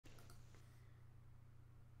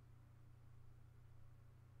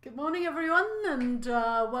Good morning, everyone, and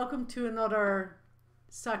welcome to another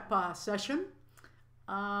SACPA session.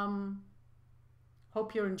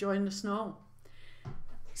 Hope you're enjoying the snow.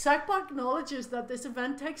 SACPA acknowledges that this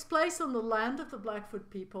event takes place on the land of the Blackfoot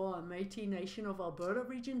people and Métis Nation of Alberta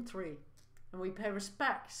Region 3, and we pay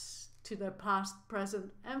respects to their past,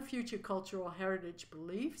 present, and future cultural heritage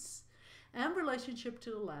beliefs and relationship to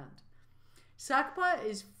the land. SACPA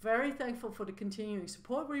is very thankful for the continuing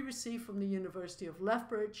support we receive from the University of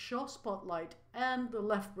Lethbridge, Shaw Spotlight, and the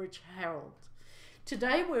Lethbridge Herald.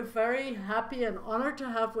 Today we're very happy and honored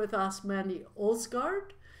to have with us Mandy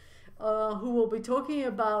Olsgaard, who will be talking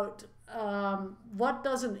about what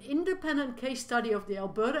does an independent case study of the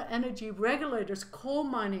Alberta Energy Regulator's coal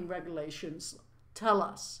mining regulations tell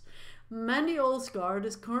us. Mandy Olsgaard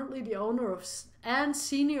is currently the owner of and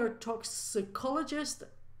senior toxicologist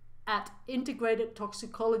at Integrated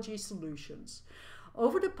Toxicology Solutions.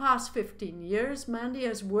 Over the past 15 years, Mandy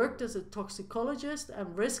has worked as a toxicologist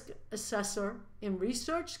and risk assessor in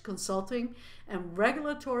research, consulting, and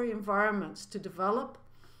regulatory environments to develop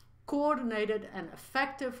coordinated and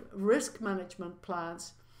effective risk management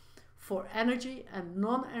plans for energy and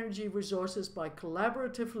non-energy resources by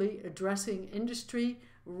collaboratively addressing industry,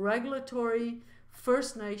 regulatory,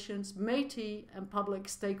 First Nations, Métis, and public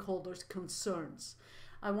stakeholders' concerns.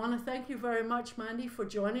 I want to thank you very much, Mandy, for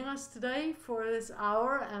joining us today for this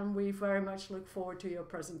hour, and we very much look forward to your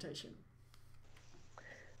presentation.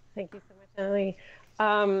 Thank you so much, Emily.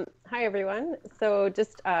 Hi, everyone. So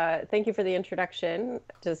just thank you for the introduction.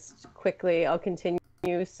 Just quickly, I'll continue.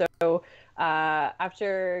 So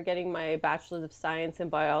after getting my Bachelor's of Science in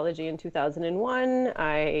Biology in 2001,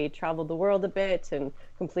 I traveled the world a bit and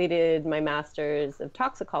completed my Master's of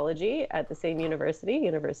Toxicology at the same university,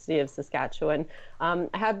 University of Saskatchewan. I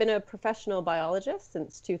have been a professional biologist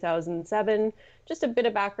since 2007. Just a bit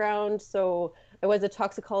of background. So I was a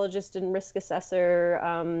toxicologist and risk assessor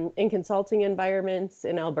in consulting environments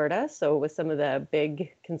in Alberta, so with some of the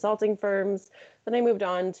big consulting firms. Then I moved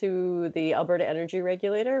on to the Alberta Energy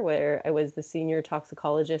Regulator, where I was the senior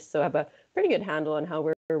toxicologist, so I have a pretty good handle on how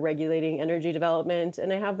we're regulating energy development,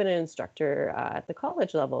 and I have been an instructor at the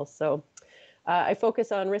college level. So I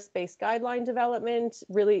focus on risk-based guideline development,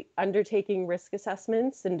 really undertaking risk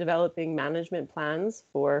assessments and developing management plans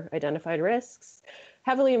for identified risks.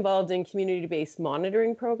 Heavily involved in community-based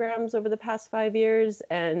monitoring programs over the past 5 years,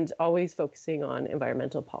 and always focusing on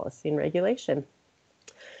environmental policy and regulation.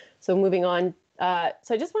 So moving on,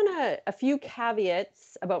 so I just want a few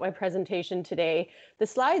caveats about my presentation today. The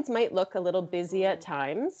slides might look a little busy at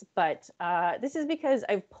times, but this is because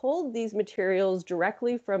I've pulled these materials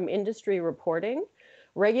directly from industry reporting,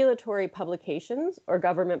 regulatory publications, or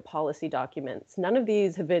government policy documents. None of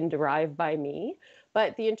these have been derived by me,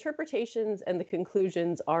 but the interpretations and the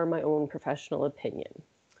conclusions are my own professional opinion.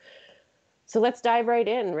 So let's dive right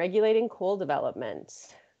in, regulating coal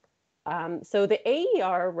development. So the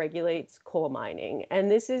AER regulates coal mining, and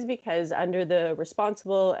this is because under the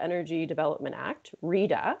Responsible Energy Development Act,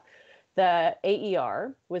 REDA, the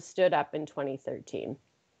AER was stood up in 2013.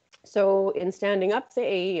 So in standing up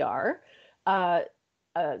the AER,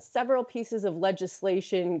 several pieces of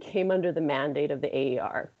legislation came under the mandate of the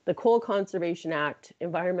AER. The Coal Conservation Act,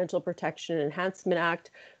 Environmental Protection Enhancement Act,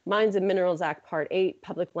 Mines and Minerals Act Part 8,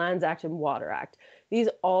 Public Lands Act, and Water Act. These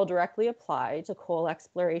all directly apply to coal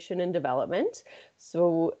exploration and development.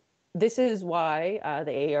 So this is why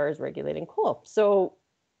the AER is regulating coal. So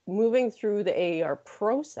moving through the AER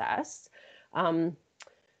process,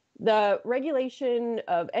 the regulation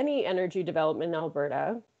of any energy development in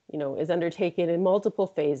Alberta is undertaken in multiple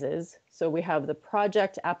phases. So we have the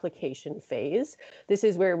project application phase. This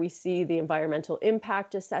is where we see the environmental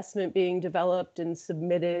impact assessment being developed and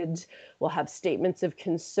submitted. We'll have statements of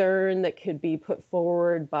concern that could be put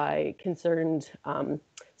forward by concerned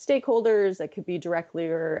stakeholders that could be directly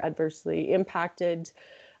or adversely impacted.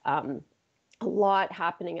 A lot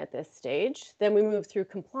happening at this stage. Then we move through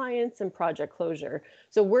compliance and project closure.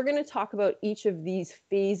 So we're going to talk about each of these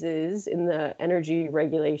phases in the energy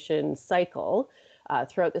regulation cycle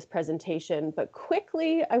throughout this presentation. But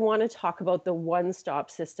quickly, I want to talk about the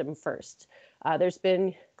one-stop system first. There's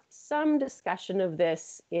been some discussion of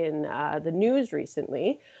this in the news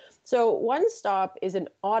recently. So one-stop is an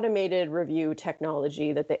automated review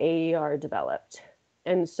technology that the AER developed.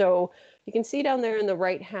 And so you can see down there on the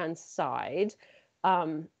right-hand side,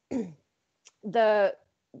 the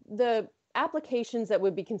applications that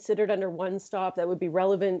would be considered under one stop that would be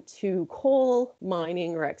relevant to coal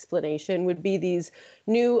mining or exploration would be these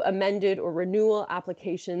new amended or renewal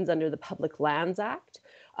applications under the Public Lands Act,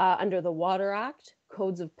 under the Water Act,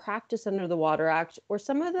 codes of practice under the Water Act or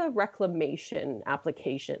some of the reclamation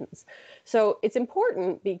applications. So it's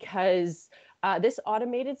important because this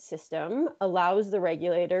automated system allows the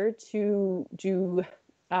regulator to do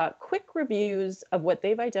quick reviews of what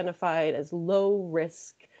they've identified as low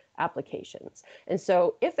risk applications. And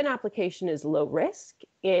so if an application is low risk,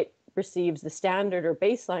 it receives the standard or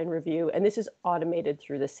baseline review, and this is automated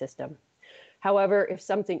through the system. However, if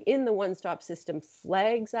something in the one-stop system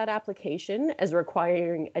flags that application as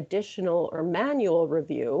requiring additional or manual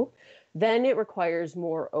review, then it requires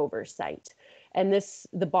more oversight. And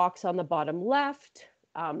the box on the bottom left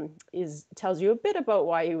tells you a bit about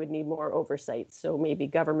why you would need more oversight. So maybe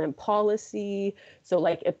government policy, so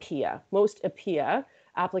like APEA. Most APEA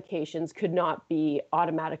applications could not be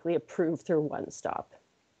automatically approved through one-stop.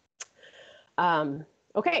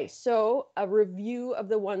 Okay, so a review of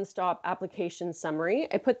the one-stop application summary.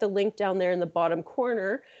 I put the link down there in the bottom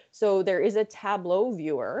corner. So there is a Tableau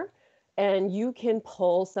viewer, and you can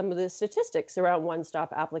pull some of the statistics around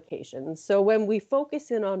one-stop applications. So when we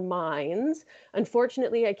focus in on mines,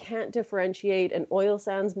 unfortunately, I can't differentiate an oil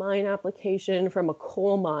sands mine application from a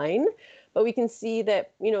coal mine, but we can see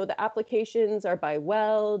that, you know, the applications are by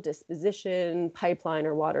well, disposition, pipeline,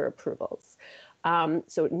 or water approvals.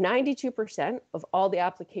 So 92% of all the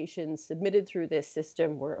applications submitted through this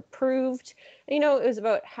system were approved. And, you know, it was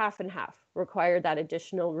about half and half required that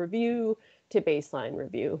additional review to baseline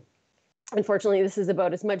review. Unfortunately, this is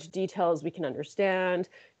about as much detail as we can understand.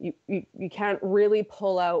 You can't really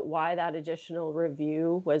pull out why that additional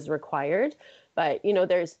review was required, but, you know,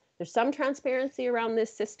 there's some transparency around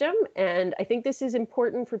this system, and I think this is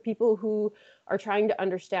important for people who are trying to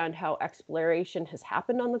understand how exploration has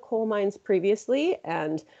happened on the coal mines previously,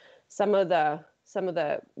 and some of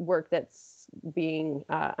the work that's being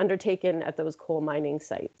undertaken at those coal mining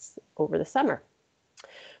sites over the summer.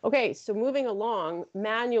 Okay, so moving along,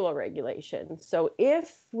 manual regulation. So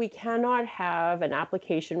if we cannot have an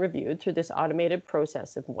application reviewed through this automated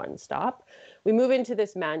process of one-stop, we move into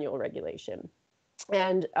this manual regulation.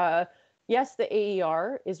 And yes, the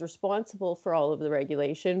AER is responsible for all of the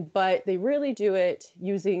regulation, but they really do it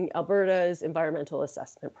using Alberta's environmental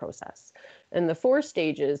assessment process. And the 4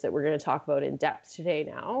 stages that we're going to talk about in depth today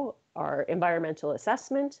now are environmental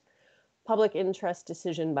assessment, public interest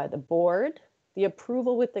decision by the board, the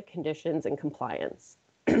approval with the conditions, and compliance.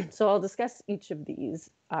 So I'll discuss each of these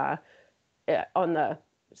on the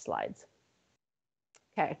slides.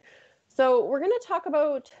 Okay, so we're going to talk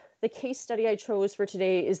about the case study I chose for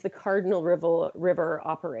today is the Cardinal River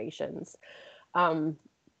operations.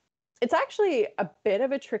 It's actually a bit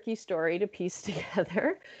of a tricky story to piece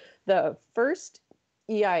together. The first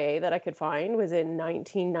EIA that I could find was in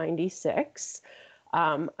 1996.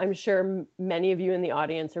 I'm sure many of you in the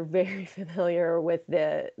audience are very familiar with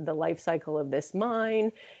the life cycle of this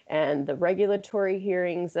mine and the regulatory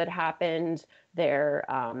hearings that happened there.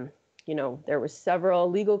 You know, there were several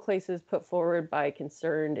legal cases put forward by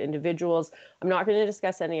concerned individuals. I'm not going to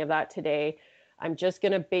discuss any of that today. I'm just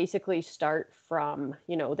going to basically start from,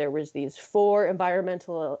 you know, there was these 4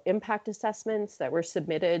 environmental impact assessments that were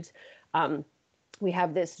submitted. We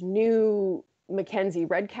have this new Mackenzie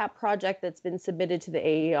Redcap project that's been submitted to the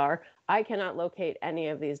AER. I cannot locate any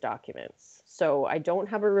of these documents. So I don't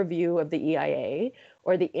have a review of the EIA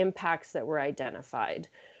or the impacts that were identified.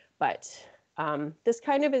 But this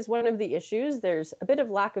kind of is one of the issues. There's a bit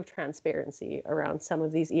of lack of transparency around some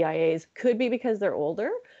of these EIAs. Could be because they're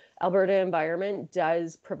older. Alberta Environment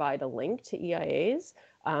does provide a link to EIAs.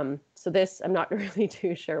 So this, I'm not really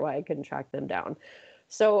too sure why I couldn't track them down.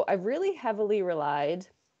 So I've really heavily relied,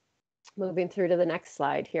 moving through to the next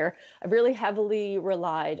slide here, I've really heavily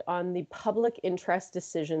relied on the public interest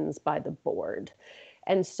decisions by the board.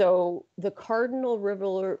 And so the Cardinal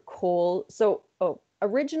River coal,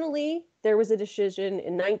 originally, there was a decision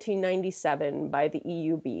in 1997 by the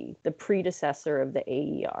EUB, the predecessor of the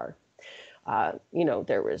AER. You know,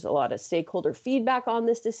 there was a lot of stakeholder feedback on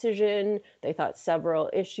this decision. They thought several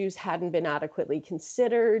issues hadn't been adequately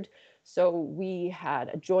considered. So we had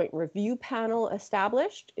a joint review panel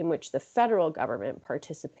established in which the federal government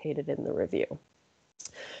participated in the review.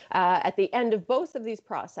 At the end of both of these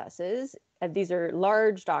processes, these are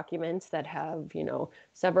large documents that have, you know,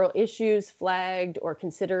 several issues flagged or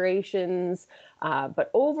considerations, but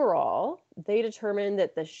overall, they determined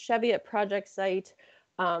that the Cheviot project site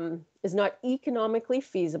is not economically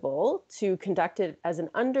feasible to conduct it as an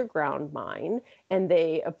underground mine, and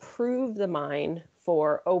they approved the mine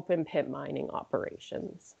for open pit mining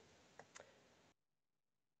operations.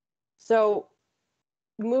 So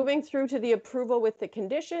moving through to the approval with the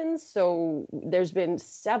conditions, so there's been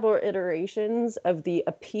several iterations of the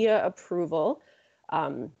APEA approval.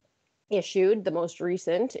 issued. The most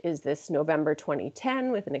recent is this November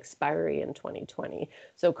 2010 with an expiry in 2020.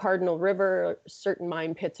 So Cardinal River, certain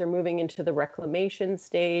mine pits are moving into the reclamation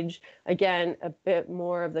stage. Again, a bit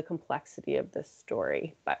more of the complexity of this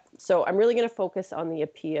story. So I'm really going to focus on the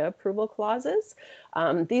APIA approval clauses.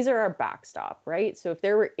 These are our backstop, right? So if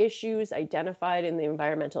there were issues identified in the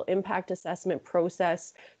environmental impact assessment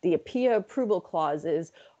process, the APIA approval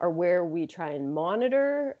clauses are where we try and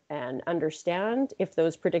monitor and understand if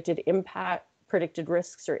those predicted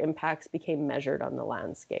risks or impacts became measured on the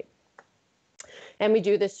landscape. And we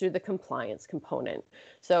do this through the compliance component.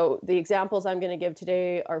 So the examples I'm going to give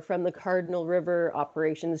today are from the Cardinal River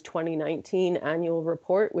Operations 2019 annual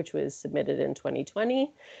report, which was submitted in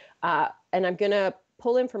 2020. And I'm going to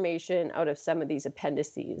pull information out of some of these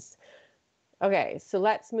appendices. Okay, so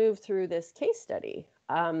let's move through this case study.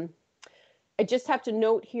 I just have to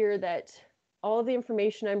note here that all of the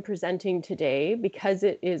information I'm presenting today, because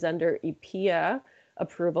it is under APIA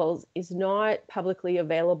approvals, is not publicly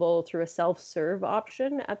available through a self-serve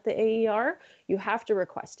option at the AER. You have to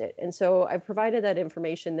request it. And so I've provided that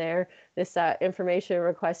information there. This information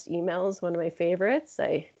request email is one of my favorites.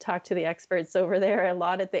 I talk to the experts over there a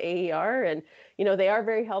lot at the AER, and they are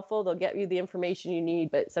very helpful. They'll get you the information you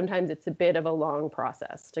need, but sometimes it's a bit of a long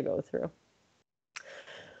process to go through.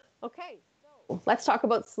 Okay. Let's talk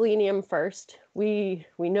about selenium first. We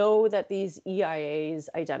know that these EIAs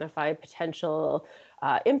identify potential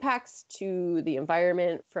impacts to the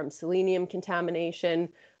environment from selenium contamination.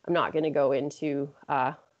 I'm not going to go into,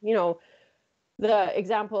 the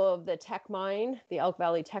example of the Teck mine, the Elk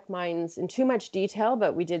Valley Teck mines in too much detail,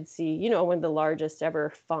 but we did see, one of the largest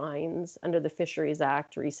ever fines under the Fisheries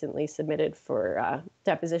Act recently submitted for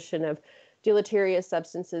deposition of deleterious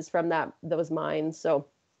substances from those mines. So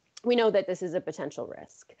we know that this is a potential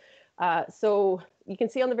risk. So you can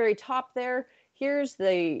see on the very top there, here's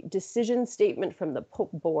the decision statement from the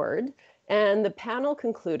board. And the panel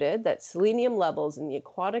concluded that selenium levels in the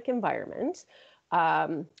aquatic environment,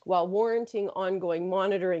 while warranting ongoing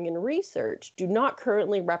monitoring and research, do not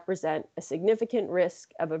currently represent a significant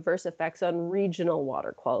risk of adverse effects on regional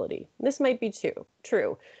water quality. This might be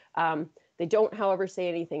true. They don't, however, say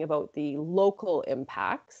anything about the local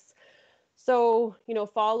impacts. So,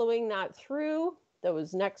 following that through,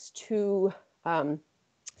 those next two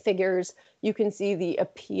figures, you can see the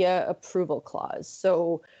APIA approval clause.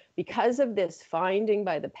 So because of this finding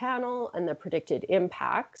by the panel and the predicted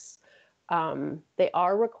impacts, they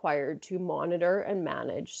are required to monitor and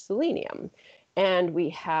manage selenium. And we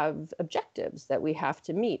have objectives that we have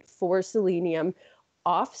to meet for selenium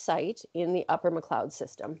off-site in the Upper McLeod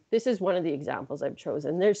system. This is one of the examples I've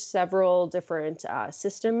chosen. There's several different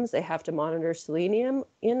systems they have to monitor selenium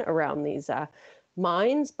in around these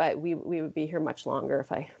mines, but we would be here much longer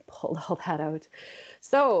if I pulled all that out.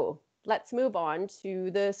 So let's move on to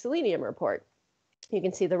the selenium report. You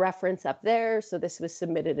can see the reference up there. So this was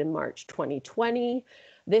submitted in March 2020.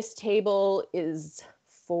 This table is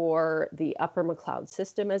for the Upper McLeod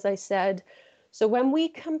system, as I said. So when we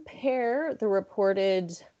compare the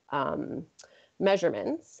reported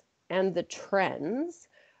measurements and the trends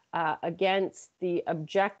against the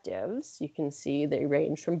objectives, you can see they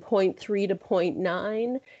range from 0.3 to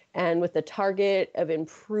 0.9, and with the target of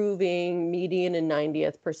improving median and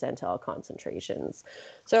 90th percentile concentrations.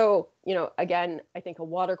 So, again, I think a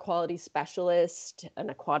water quality specialist, an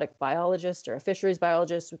aquatic biologist, or a fisheries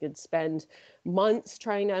biologist, we could spend months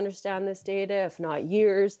trying to understand this data, if not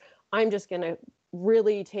years. I'm just going to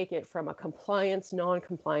really take it from a compliance,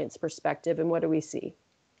 non-compliance perspective. And what do we see?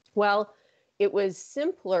 Well, it was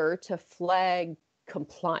simpler to flag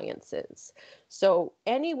compliances. So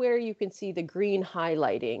anywhere you can see the green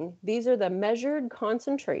highlighting, these are the measured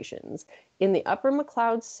concentrations in the Upper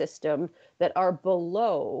McLeod system that are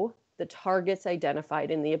below the targets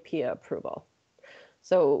identified in the APIA approval.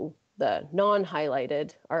 So the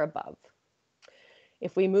non-highlighted are above.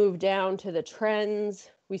 If we move down to the trends,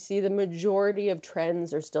 we see the majority of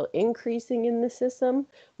trends are still increasing in the system,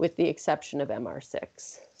 with the exception of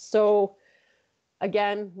MR6. So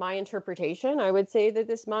again, my interpretation, I would say that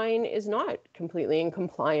this mine is not completely in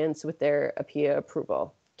compliance with their APIA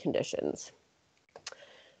approval conditions.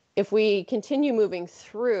 If we continue moving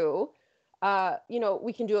through,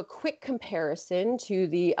 we can do a quick comparison to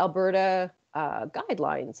the Alberta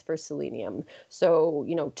guidelines for selenium. So,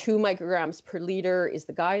 2 micrograms per liter is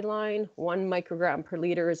the guideline. 1 microgram per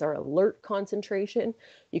liter is our alert concentration.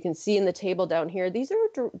 You can see in the table down here,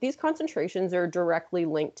 these concentrations are directly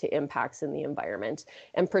linked to impacts in the environment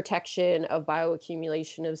and protection of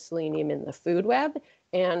bioaccumulation of selenium in the food web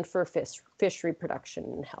and for fish reproduction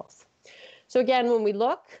and health. So again, when we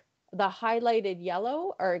look, The highlighted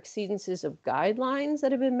yellow are exceedances of guidelines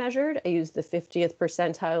that have been measured. I use the 50th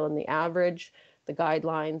percentile and the average. The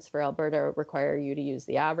guidelines for Alberta require you to use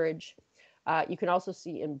the average. You can also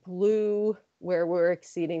see in blue where we're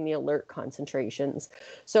exceeding the alert concentrations.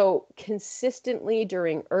 So consistently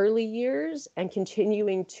during early years and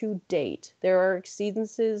continuing to date, there are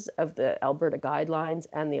exceedances of the Alberta guidelines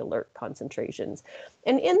and the alert concentrations.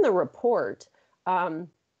 And in the report, you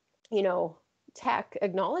know, Teck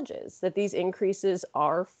acknowledges that these increases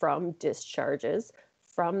are from discharges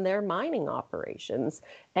from their mining operations,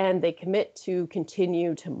 and they commit to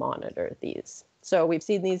continue to monitor these. So we've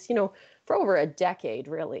seen these, you know, for over a decade,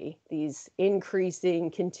 really, these increasing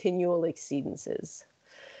continual exceedances.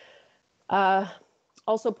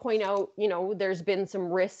 Also point out, you know, there's been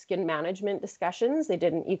some risk and management discussions. They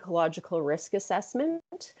did an ecological risk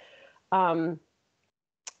assessment.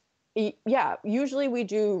 Yeah, usually we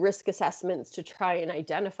do risk assessments to try and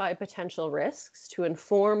identify potential risks to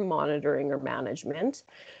inform monitoring or management.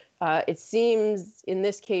 It seems in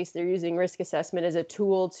this case, they're using risk assessment as a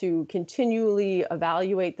tool to continually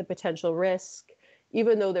evaluate the potential risk,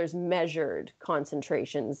 even though there's measured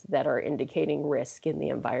concentrations that are indicating risk in the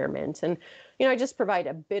environment. And, you know, I just provide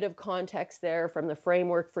a bit of context there from the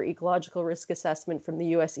framework for ecological risk assessment from the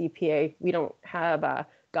US EPA. We don't have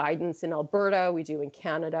guidance in Alberta, we do in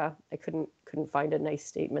Canada. I couldn't find a nice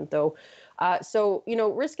statement though. So, you know,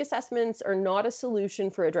 risk assessments are not a solution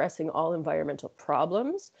for addressing all environmental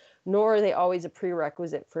problems, nor are they always a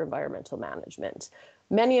prerequisite for environmental management.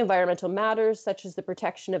 Many environmental matters, such as the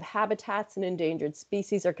protection of habitats and endangered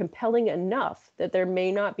species, are compelling enough that there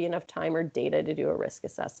may not be enough time or data to do a risk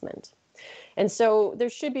assessment. And so there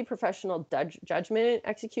should be professional judgment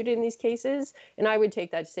executed in these cases. And I would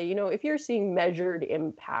take that to say, you know, if you're seeing measured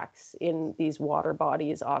impacts in these water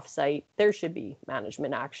bodies offsite, there should be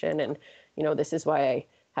management action. And, you know, this is why I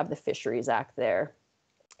have the Fisheries Act there.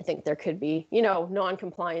 I think there could be, you know,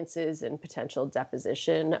 non-compliances and potential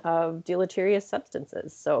deposition of deleterious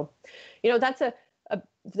substances. So, you know, that's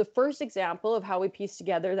the first example of how we piece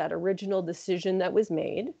together that original decision that was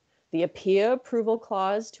made, the APEA approval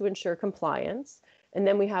clause to ensure compliance, and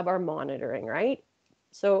then we have our monitoring, right?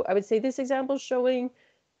 So I would say this example is showing,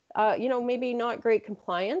 you know, maybe not great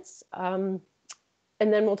compliance. And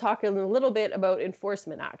then we'll talk a little bit about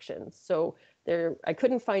enforcement actions. So I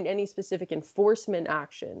couldn't find any specific enforcement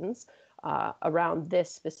actions around this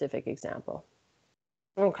specific example.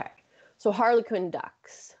 Okay, so Harlequin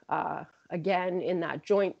ducks. Again, in that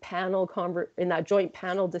joint panel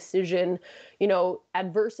decision, you know,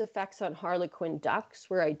 adverse effects on Harlequin ducks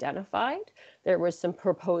were identified. There was some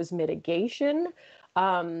proposed mitigation.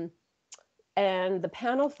 And the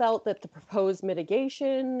panel felt that the proposed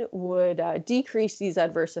mitigation would decrease these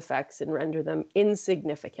adverse effects and render them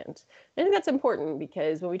insignificant. I think that's important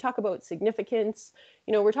because when we talk about significance,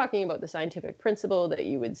 you know, we're talking about the scientific principle that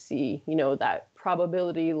you would see, you know, that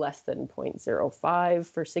probability less than 0.05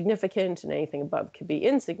 for significant and anything above could be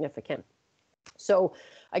insignificant. So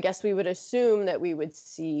I guess we would assume that we would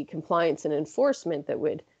see compliance and enforcement that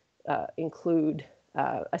would include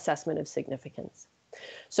assessment of significance.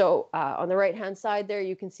 So on the right-hand side there,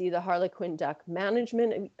 you can see the Harlequin duck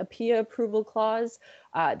management APEA approval clause.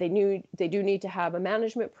 They do need to have a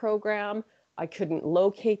management program. I couldn't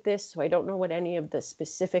locate this, so I don't know what any of the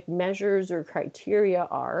specific measures or criteria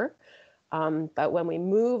are. But when we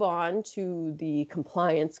move on to the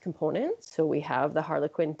compliance component, so we have the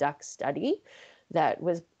Harlequin duck study that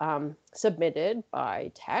was submitted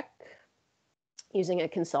by Teck using a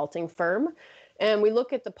consulting firm. And we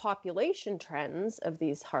look at the population trends of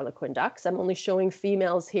these Harlequin ducks. I'm only showing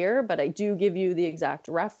females here, but I do give you the exact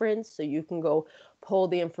reference so you can go pull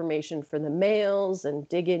the information for the males and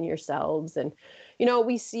dig in yourselves. And, you know,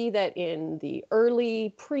 we see that in the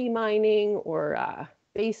early pre-mining or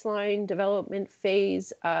baseline development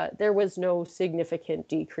phase, there was no significant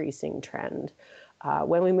decreasing trend.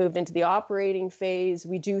 When we moved into the operating phase,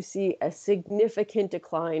 we do see a significant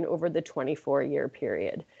decline over the 24-year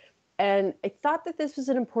period. And I thought that this was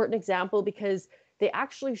an important example because they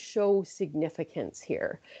actually show significance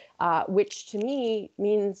here, which to me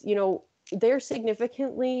means, you know, they're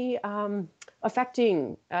significantly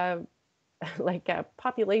affecting like a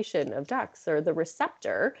population of ducks or the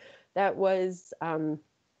receptor that was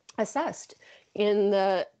assessed in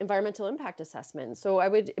the environmental impact assessment. So I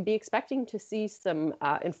would be expecting to see some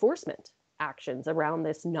enforcement actions around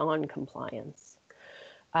this non-compliance.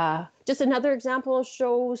 Just another example I'll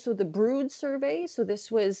show, so the brood survey. So this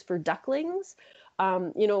was for ducklings.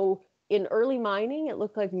 You know, in early mining, it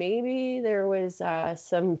looked like maybe there was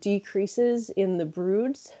some decreases in the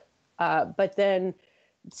broods, but then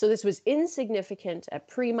So this was insignificant at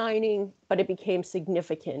pre-mining, but it became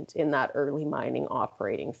significant in that early mining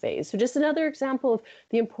operating phase. So just another example of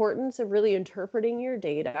the importance of really interpreting your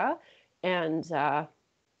data and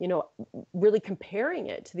really comparing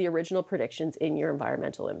it to the original predictions in your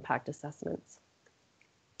environmental impact assessments.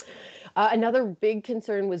 Another big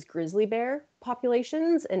concern was grizzly bear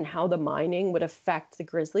populations and how the mining would affect the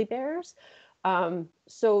grizzly bears.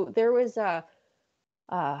 So there was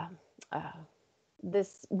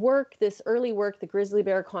this early work, the Grizzly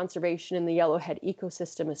Bear Conservation in the Yellowhead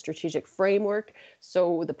Ecosystem, a strategic framework.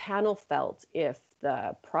 So the panel felt if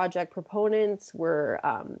the project proponents were,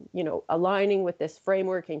 aligning with this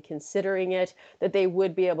framework and considering it, that they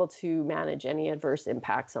would be able to manage any adverse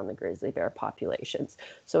impacts on the grizzly bear populations.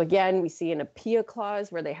 So again, we see an APEA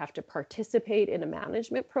clause where they have to participate in a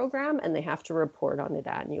management program and they have to report on it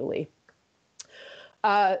annually.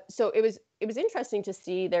 So it was interesting to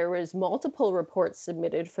see there was multiple reports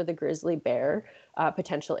submitted for the grizzly bear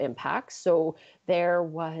potential impacts. So there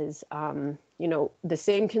was, the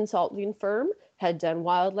same consulting firm had done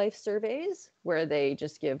wildlife surveys where they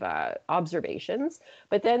just give observations.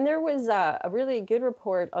 But then there was a really good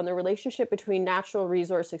report on the relationship between natural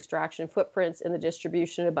resource extraction footprints and the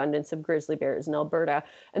distribution abundance of grizzly bears in Alberta.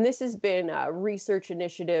 And this has been a research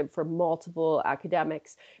initiative for multiple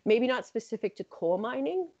academics, maybe not specific to coal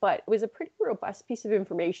mining, but it was a pretty robust piece of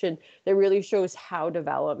information that really shows how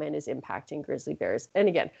development is impacting grizzly bears. And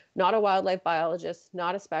again, not a wildlife biologist,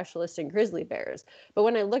 not a specialist in grizzly bears. But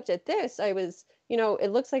when I looked at this, I was,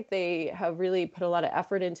 it looks like they have really put a lot of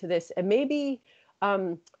effort into this, and maybe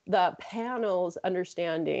the panel's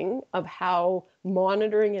understanding of how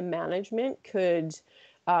monitoring and management could,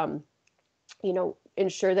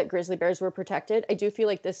 ensure that grizzly bears were protected. I do feel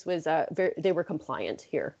like this was they were compliant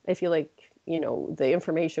here. I feel like, the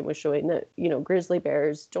information was showing that, grizzly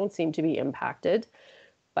bears don't seem to be impacted,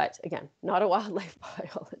 but again, not a wildlife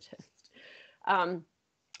biologist.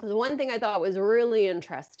 The one thing I thought was really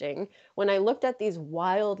interesting, when I looked at these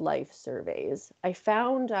wildlife surveys, I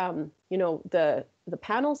found, the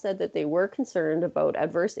panel said that they were concerned about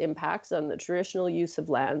adverse impacts on the traditional use of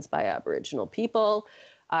lands by Aboriginal people.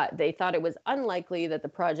 They thought it was unlikely that the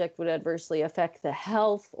project would adversely affect the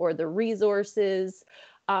health or the resources.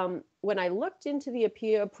 When I looked into the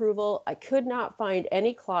APEA approval, I could not find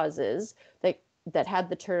any clauses that had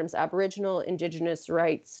the terms Aboriginal, Indigenous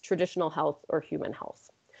rights, traditional health, or human health.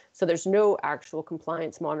 So there's no actual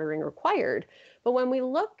compliance monitoring required. But when we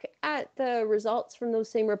look at the results from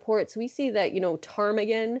those same reports, we see that,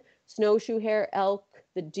 ptarmigan, snowshoe hare, elk,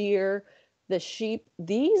 the deer, the sheep,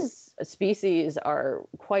 these species are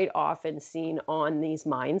quite often seen on these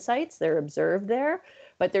mine sites. They're observed there,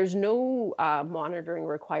 but there's no monitoring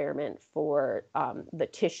requirement for the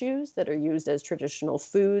tissues that are used as traditional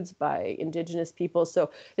foods by Indigenous people.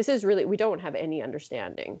 So this is really, we don't have any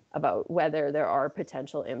understanding about whether there are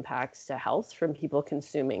potential impacts to health from people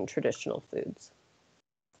consuming traditional foods.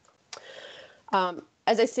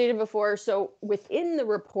 As I stated before, so within the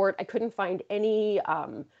report, I couldn't find any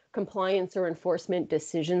compliance or enforcement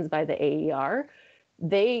decisions by the AER.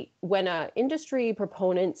 When an industry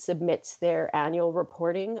proponent submits their annual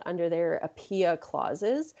reporting under their APEA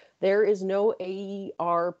clauses, there is no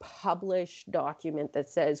AER published document that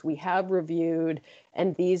says we have reviewed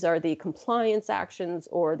and these are the compliance actions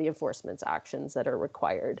or the enforcement actions that are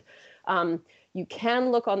required. You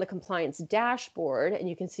can look on the compliance dashboard and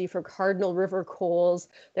you can see for Cardinal River coals,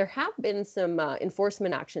 there have been some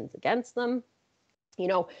enforcement actions against them.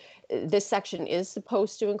 This section is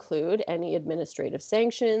supposed to include any administrative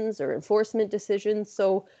sanctions or enforcement decisions.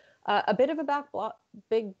 So a bit of a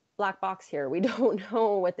big black box here. We don't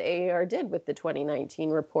know what the AER did with the 2019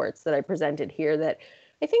 reports that I presented here that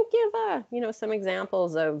I think give, some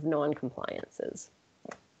examples of non-compliances.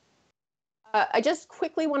 I just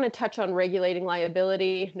quickly want to touch on regulating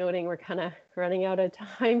liability, noting we're kind of running out of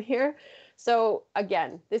time here. So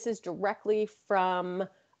again, this is directly from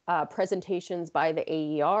presentations by the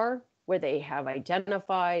AER, where they have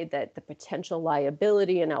identified that the potential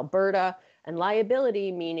liability in Alberta, and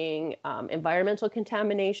liability meaning environmental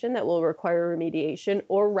contamination that will require remediation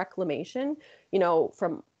or reclamation,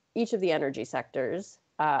 from each of the energy sectors,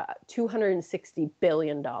 $260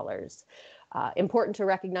 billion. Important to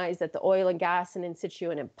recognize that the oil and gas and in situ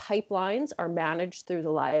and in pipelines are managed through the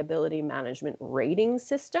liability management rating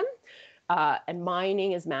system. And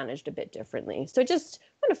mining is managed a bit differently. So just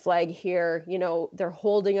want to flag here, they're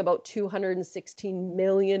holding about 216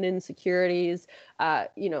 million in securities.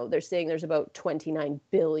 They're saying there's about 29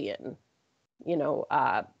 billion,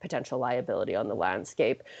 potential liability on the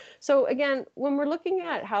landscape. So again, when we're looking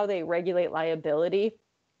at how they regulate liability,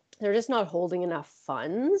 they're just not holding enough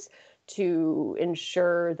funds to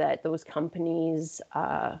ensure that those companies,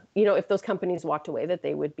 if those companies walked away, that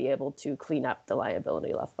they would be able to clean up the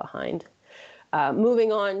liability left behind.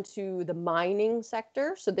 Moving on to the mining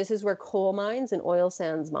sector. So this is where coal mines and oil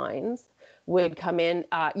sands mines would come in.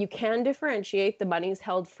 You can differentiate the monies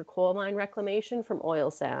held for coal mine reclamation from oil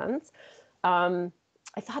sands.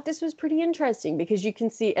 I thought this was pretty interesting because you can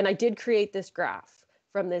see, and I did create this graph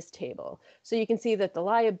from this table. So you can see that the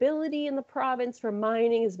liability in the province for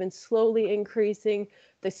mining has been slowly increasing.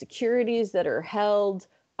 The securities that are held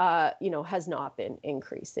has not been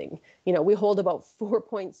increasing. We hold about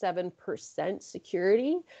 4.7%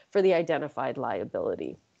 security for the identified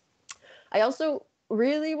liability. I also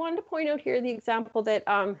really wanted to point out here the example that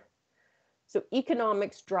so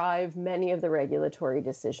economics drive many of the regulatory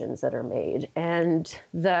decisions that are made. And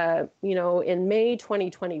in May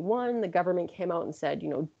 2021, the government came out and said,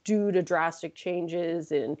 due to drastic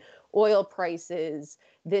changes in oil prices,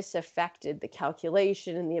 this affected the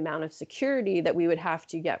calculation and the amount of security that we would have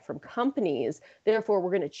to get from companies. Therefore,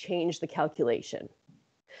 we're going to change the calculation.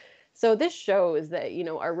 So this shows that,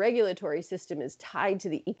 our regulatory system is tied to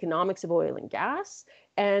the economics of oil and gas,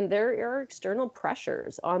 and there are external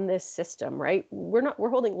pressures on this system, right? We're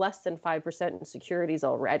holding less than 5% in securities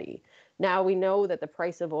already. Now we know that the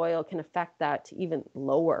price of oil can affect that to even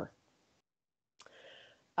lower.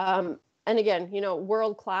 And again,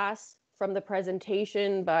 world class from the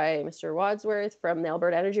presentation by Mr. Wadsworth from the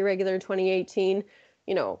Alberta Energy Regulator 2018,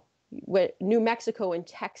 New Mexico and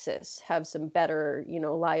Texas have some better,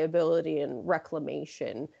 liability and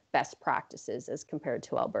reclamation best practices as compared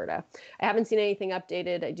to Alberta. I haven't seen anything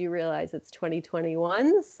updated. I do realize it's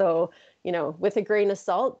 2021, so, with a grain of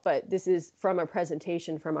salt, but this is from a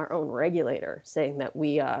presentation from our own regulator saying that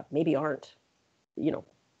we maybe aren't,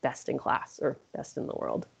 best in class or best in the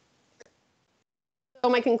world. So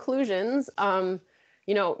my conclusions,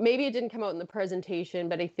 maybe it didn't come out in the presentation,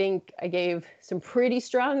 but I think I gave some pretty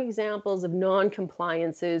strong examples of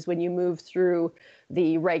non-compliances when you move through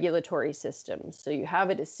the regulatory system. So you have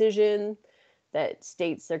a decision that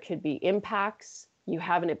states there could be impacts. You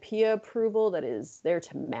have an APEA approval that is there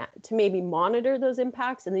to maybe monitor those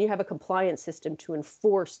impacts, and then you have a compliance system to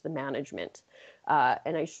enforce the management.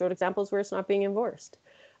 And I showed examples where it's not being enforced.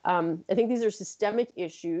 I think these are systemic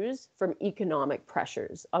issues from economic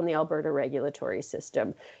pressures on the Alberta regulatory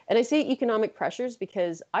system. And I say economic pressures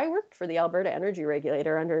because I worked for the Alberta Energy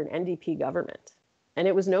Regulator under an NDP government, and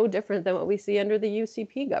it was no different than what we see under the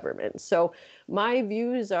UCP government. So my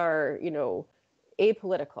views are,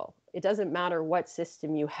 apolitical. It doesn't matter what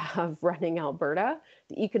system you have running Alberta.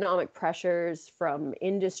 The economic pressures from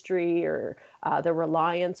industry or the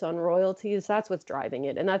reliance on royalties, that's what's driving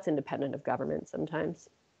it. And that's independent of government sometimes.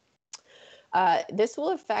 This will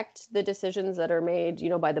affect the decisions that are made,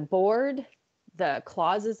 by the board, the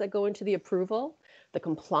clauses that go into the approval, the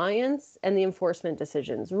compliance, and the enforcement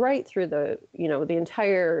decisions right through the, the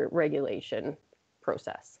entire regulation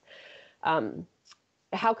process.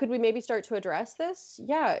 How could we maybe start to address this?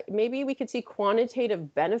 Yeah, maybe we could see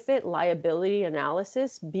quantitative benefit liability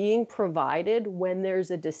analysis being provided when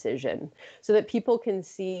there's a decision so that people can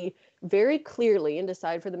see very clearly and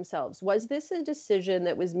decide for themselves, was this a decision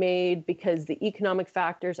that was made because the economic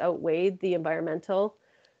factors outweighed the environmental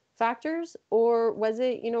factors, or was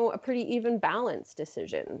it, a pretty even balanced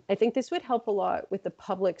decision? I think this would help a lot with the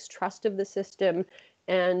public's trust of the system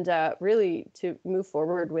and really to move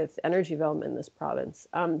forward with energy development in this province.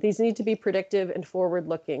 These need to be predictive and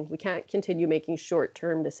forward-looking. We can't continue making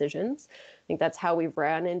short-term decisions. I think that's how we've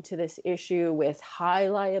ran into this issue with high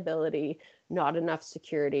liability, not enough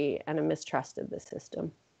security, and a mistrust of the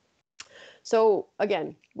system. So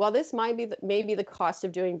again, while this might be maybe the cost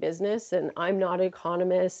of doing business, and I'm not an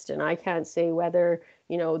economist, and I can't say whether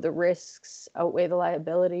the risks outweigh the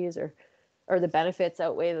liabilities or the benefits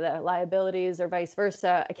outweigh the liabilities or vice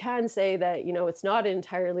versa, I can say that it's not an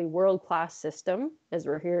entirely world-class system as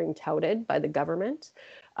we're hearing touted by the government.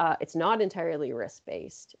 It's not entirely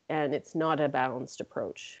risk-based, and it's not a balanced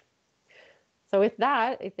approach. So with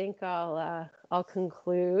that, I think I'll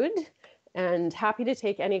conclude, and happy to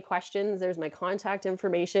take any questions. There's my contact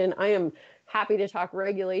information. I am happy to talk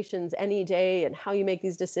regulations any day and how you make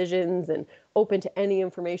these decisions, and open to any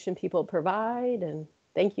information people provide. And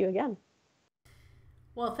thank you again.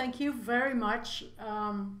 Well, thank you very much.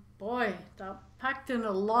 Boy, that packed in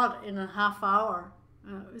a lot in a half hour.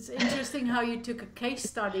 It's interesting how you took a case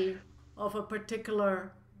study of a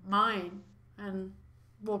particular mine and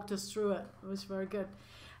walked us through it. It was very good.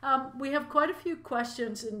 We have quite a few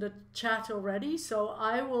questions in the chat already, so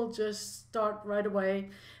I will just start right away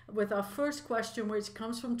with our first question, which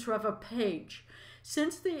comes from Trevor Page.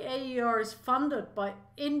 Since the AER is funded by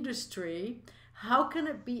industry, how can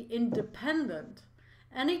it be independent?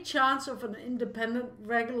 Any chance of an independent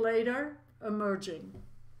regulator emerging?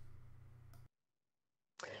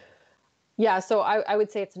 Yeah, so I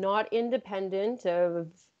would say it's not independent of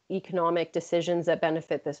economic decisions that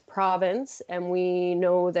benefit this province. And we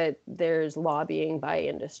know that there's lobbying by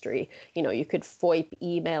industry. You know, you could FOIP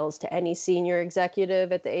emails to any senior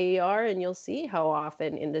executive at the AER, and you'll see how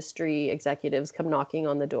often industry executives come knocking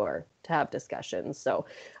on the door to have discussions. So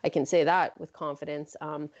I can say that with confidence.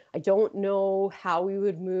 I don't know how we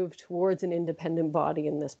would move towards an independent body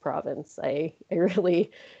in this province. I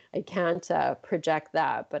can't project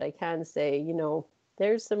that, but I can say, you know,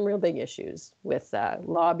 there's some real big issues with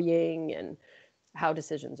lobbying and how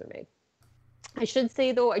decisions are made. I should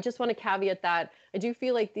say, though, I just want to caveat that I do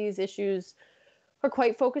feel like these issues are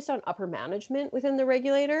quite focused on upper management within the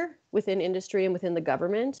regulator, within industry, and within the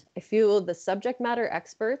government. I feel the subject matter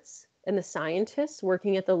experts and the scientists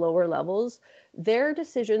working at the lower levels, their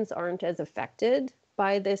decisions aren't as affected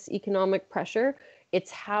by this economic pressure. It's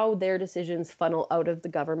how their decisions funnel out of the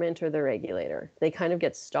government or the regulator. They kind of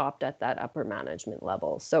get stopped at that upper management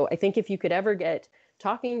level. So I think if you could ever get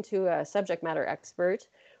talking to a subject matter expert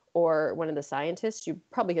or one of the scientists, you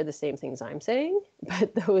probably hear the same things I'm saying,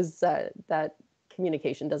 but those that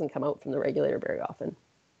communication doesn't come out from the regulator very often.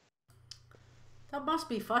 That must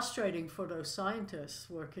be frustrating for those scientists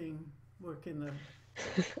working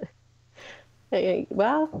there.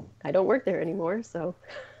 Well, I don't work there anymore, so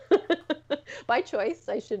by choice,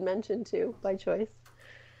 I should mention too, by choice.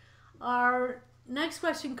 Our next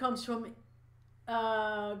question comes from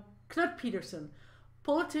Knut Peterson.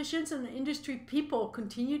 Politicians and industry people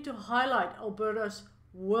continue to highlight Alberta's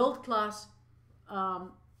world-class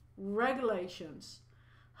regulations.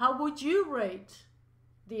 How would you rate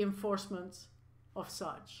the enforcement of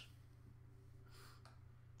such?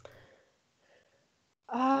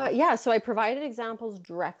 Yeah, so I provided examples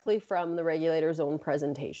directly from the regulator's own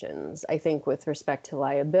presentations. I think with respect to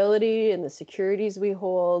liability and the securities we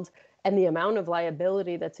hold and the amount of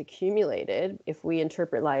liability that's accumulated, if we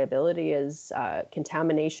interpret liability as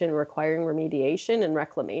contamination requiring remediation and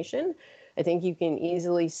reclamation, I think you can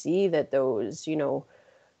easily see that those, you know,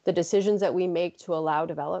 the decisions that we make to allow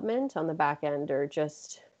development on the back end are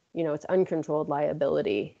just, you know, it's uncontrolled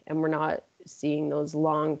liability, and we're not seeing those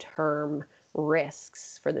long-term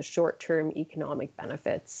risks for the short-term economic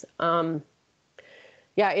benefits.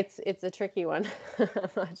 Yeah, it's a tricky one. I'm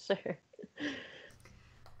not sure.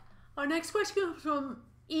 Our next question comes from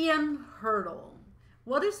Ian Hurdle.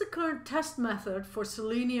 What is the current test method for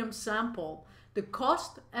selenium sample, the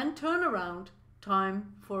cost and turnaround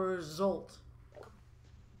time for a result?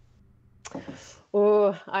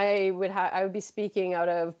 Oh, I would be speaking out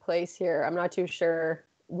of place here. I'm not too sure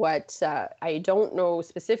what I don't know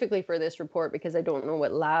specifically for this report because I don't know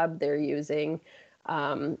what lab they're using.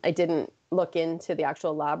 I didn't look into the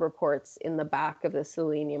actual lab reports in the back of the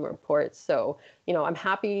selenium report. So, you know, I'm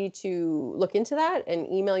happy to look into that and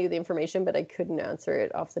email you the information, but I couldn't answer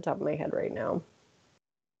it off the top of my head right now.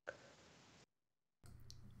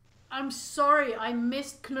 I'm sorry, I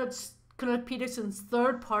missed Knut Peterson's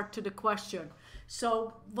third part to the question.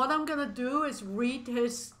 So what I'm going to do is read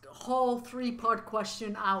his whole three-part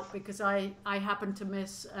question out because I happened to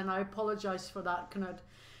miss, and I apologize for that, Knut.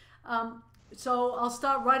 So I'll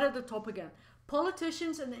start right at the top again.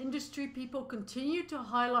 Politicians and industry people continue to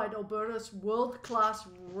highlight Alberta's world-class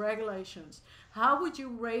regulations. How would you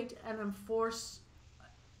rate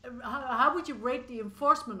how would you rate the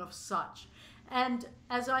enforcement of such? And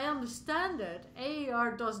as I understand it,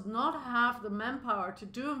 AER does not have the manpower to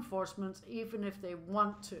do enforcement even if they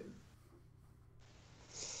want to.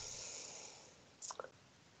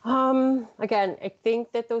 Again, I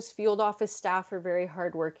think that those field office staff are very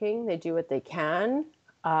hardworking. They do what they can.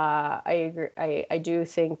 I agree. I do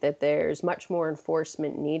think that there's much more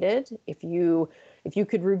enforcement needed. If you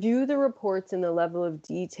could review the reports in the level of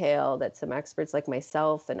detail that some experts like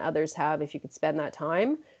myself and others have, if you could spend that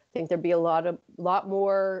time, I think there'd be a lot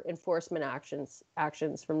more enforcement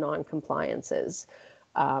actions from non-compliances.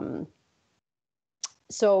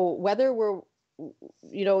 So whether we're,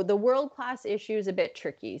 you know, the world-class issue is a bit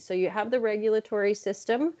tricky. So you have the regulatory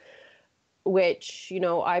system, which, you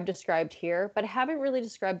know, I've described here, but I haven't really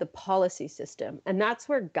described the policy system. And that's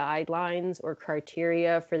where guidelines or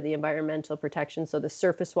criteria for the environmental protection, so the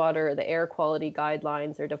surface water or the air quality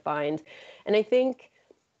guidelines are defined. And I think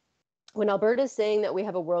when Alberta is saying that we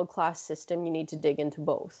have a world-class system, you need to dig into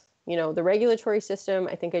both. You know, the regulatory system,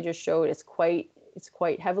 I think I just showed, is quite it's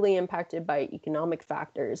quite heavily impacted by economic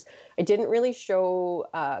factors. I didn't really show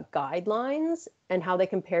guidelines and how they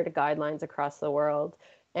compare to guidelines across the world.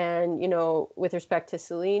 And, you know, with respect to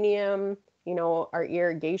selenium, you know, our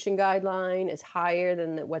irrigation guideline is higher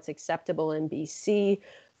than what's acceptable in BC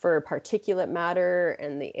for particulate matter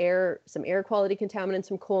and the air, some air quality contaminants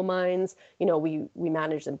from coal mines. You know, we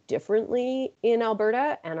manage them differently in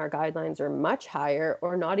Alberta, and our guidelines are much higher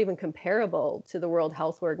or not even comparable to the World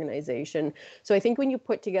Health Organization. So I think when you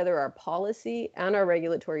put together our policy and our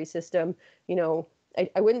regulatory system, you know,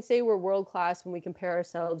 I wouldn't say we're world-class when we compare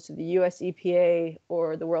ourselves to the US EPA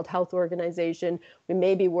or the World Health Organization. We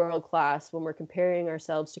may be world-class when we're comparing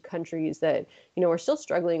ourselves to countries that, you know, are still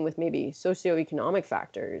struggling with maybe socioeconomic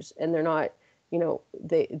factors, and they're not, you know,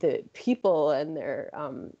 the people and their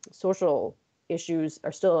social issues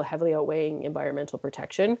are still heavily outweighing environmental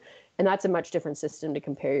protection. And that's a much different system to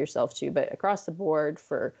compare yourself to. But across the board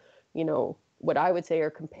for, you know, what I would say are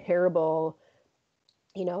comparable,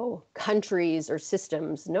 you know, countries or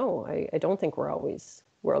systems, no, I don't think we're always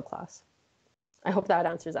world class. I hope that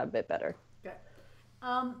answers that a bit better. Okay.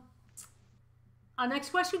 Our next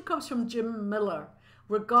question comes from Jim Miller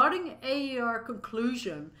regarding AER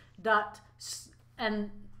conclusion that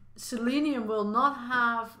selenium will not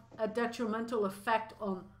have a detrimental effect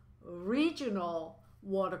on regional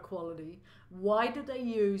water quality. Why do they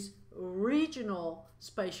use regional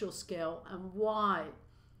spatial scale, and why?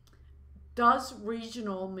 Does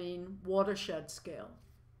regional mean watershed scale?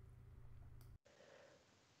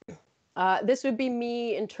 This would be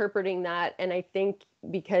me interpreting that, and I think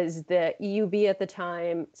because the EUB at the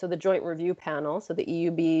time, so the Joint Review Panel, so the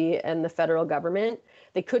EUB and the federal government,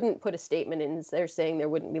 they couldn't put a statement in there saying there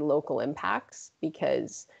wouldn't be local impacts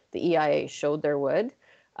because the EIA showed there would.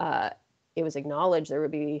 It was acknowledged there would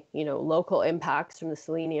be, you know, local impacts from the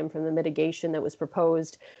selenium, from the mitigation that was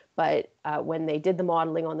proposed. But when they did the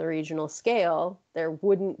modeling on the regional scale, there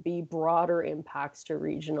wouldn't be broader impacts to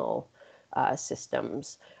regional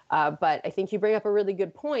systems. But I think you bring up a really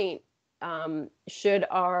good point. Should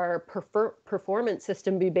our performance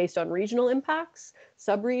system be based on regional impacts,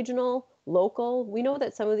 sub-regional, local? We know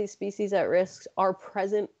that some of these species at risk are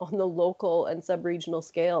present on the local and sub-regional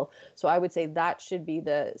scale. So I would say that should be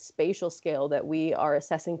the spatial scale that we are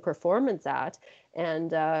assessing performance at.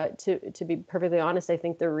 And to be perfectly honest, I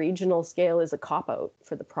think the regional scale is a cop-out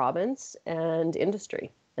for the province and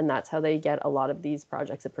industry. And that's how they get a lot of these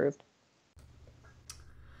projects approved.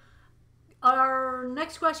 Our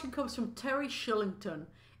next question comes from Terry Shillington.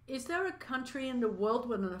 Is there a country in the world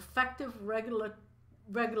with an effective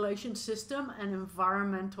regulation system and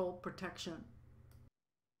environmental protection?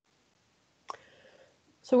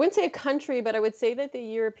 So I wouldn't say a country, but I would say that the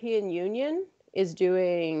European Union is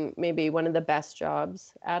doing maybe one of the best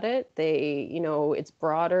jobs at it. They, you know, it's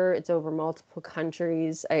broader, it's over multiple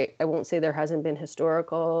countries. I won't say there hasn't been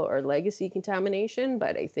historical or legacy contamination,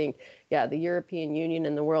 but I think, yeah, the European Union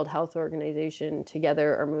and the World Health Organization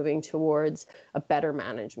together are moving towards a better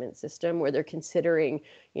management system where they're considering,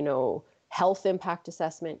 you know, health impact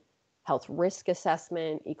assessment, health risk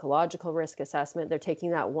assessment, ecological risk assessment. They're taking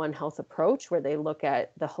that One Health approach where they look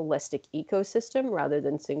at the holistic ecosystem rather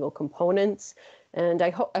than single components. And I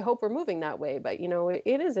hope we're moving that way, but you know, it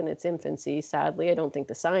is in its infancy, sadly. I don't think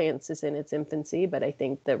the science is in its infancy, but I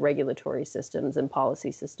think the regulatory systems and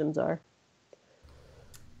policy systems are.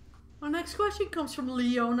 Our next question comes from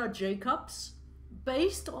Leona Jacobs.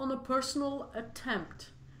 Based on a personal attempt,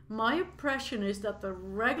 my impression is that the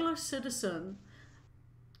regular citizens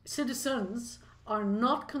are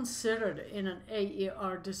not considered in an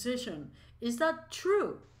AER decision. Is that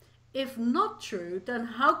true? If not true, then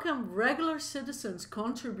how can regular citizens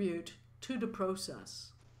contribute to the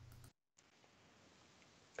process?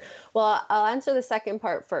 Well, I'll answer the second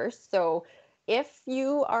part first. So if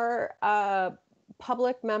you are a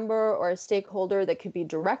public member or a stakeholder that could be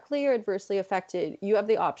directly or adversely affected, you have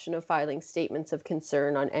the option of filing statements of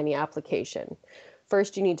concern on any application.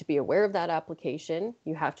 First, you need to be aware of that application.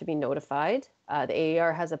 You have to be notified. The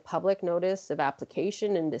AER has a public notice of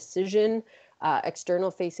application and decision, external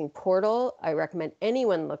facing portal. I recommend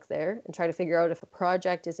anyone look there and try to figure out if a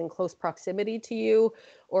project is in close proximity to you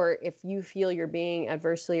or if you feel you're being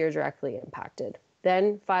adversely or directly impacted.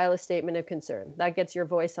 Then file a statement of concern. That gets your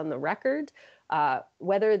voice on the record.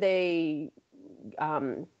 Whether they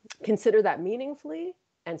consider that meaningfully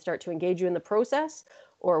and start to engage you in the process,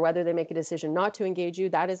 or whether they make a decision not to engage you,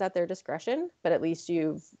 that is at their discretion, but at least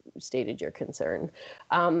you've stated your concern.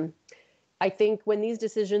 I think when these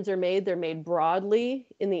decisions are made, they're made broadly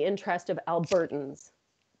in the interest of Albertans,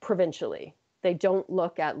 provincially. They don't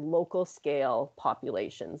look at local scale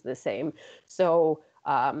populations the same. So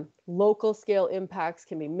Local scale impacts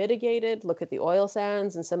can be mitigated. Look at the oil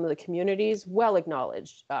sands and some of the communities, well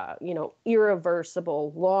acknowledged,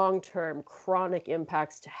 irreversible, long-term chronic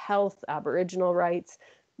impacts to health, Aboriginal rights.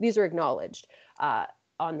 These are acknowledged.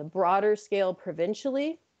 On the broader scale,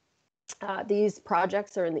 provincially, these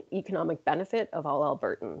projects are in the economic benefit of all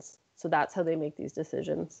Albertans. So that's how they make these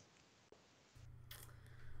decisions.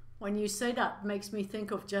 When you say that, makes me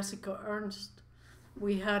think of Jessica Ernst.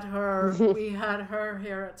 We had her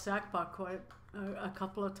here at SACPA quite a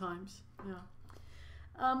couple of times.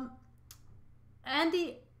 Yeah.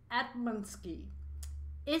 Andy Atmansky,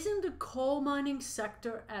 isn't the coal mining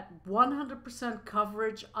sector at 100%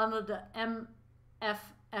 coverage under the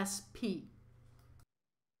MFSP?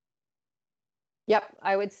 Yep,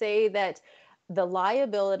 I would say that the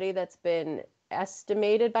liability that's been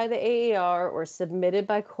estimated by the AER or submitted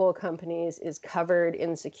by coal companies is covered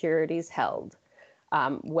in securities held.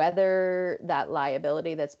 Whether that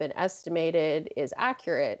liability that's been estimated is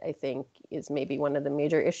accurate, I think, is maybe one of the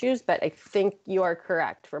major issues. But I think you are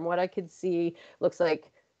correct. From what I could see, looks like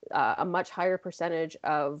a much higher percentage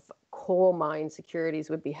of coal mine securities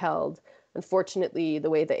would be held. Unfortunately, the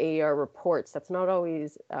way the AER reports, that's not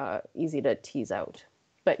always easy to tease out.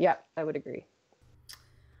 But yeah, I would agree.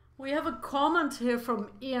 We have a comment here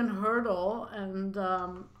from Ian Hurdle, and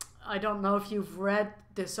I don't know if you've read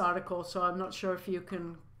this article, so I'm not sure if you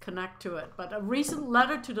can connect to it. But a recent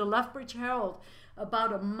letter to the Lethbridge Herald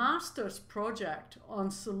about a master's project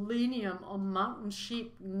on selenium on mountain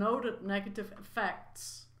sheep noted negative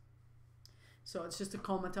effects. So it's just a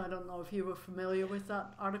comment. I don't know if you were familiar with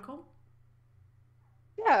that article.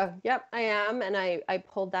 Yeah, yep, I am. And I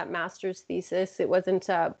pulled that master's thesis. It wasn't,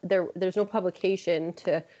 there's no publication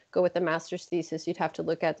to go with the master's thesis. You'd have to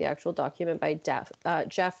look at the actual document by Jeff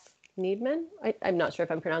Needman. I'm not sure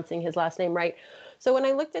if I'm pronouncing his last name right. So when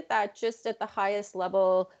I looked at that, just at the highest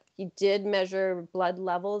level, he did measure blood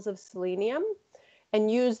levels of selenium and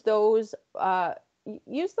use those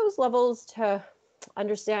levels to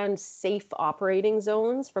understand safe operating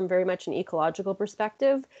zones from very much an ecological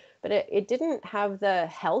perspective, but it didn't have the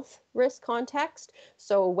health risk context.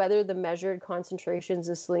 So whether the measured concentrations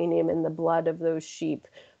of selenium in the blood of those sheep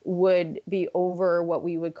would be over what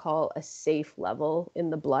we would call a safe level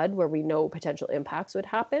in the blood, where we know potential impacts would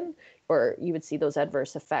happen, or you would see those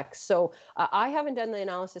adverse effects. So I haven't done the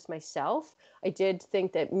analysis myself. I did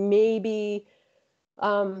think that maybe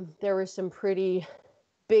there were some pretty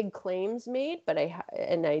big claims made, but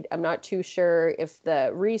I'm not too sure if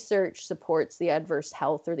the research supports the adverse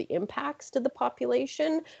health or the impacts to the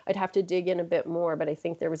population. I'd have to dig in a bit more, but I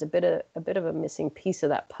think there was a bit of a missing piece of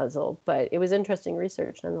that puzzle. But it was interesting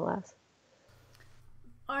research nonetheless.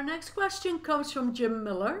 Our next question comes from Jim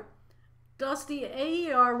Miller. Does the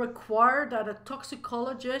AER require that a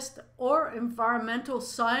toxicologist or environmental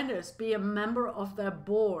scientist be a member of their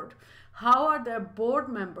board? How are their board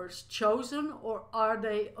members chosen, or are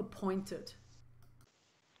they appointed?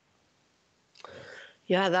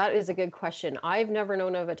 Yeah, that is a good question. I've never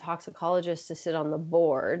known of a toxicologist to sit on the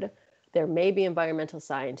board. There may be environmental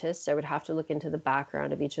scientists. I would have to look into the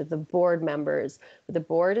background of each of the board members. But the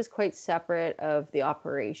board is quite separate of the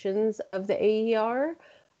operations of the AER.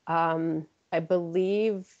 I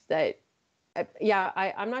believe that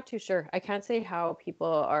I'm not too sure. I can't say how people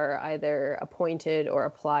are either appointed or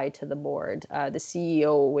applied to the board. The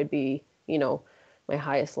CEO would be, my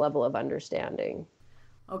highest level of understanding.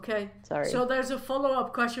 Okay. Sorry. So there's a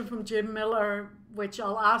follow-up question from Jim Miller, which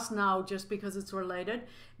I'll ask now just because it's related.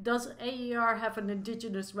 Does AER have an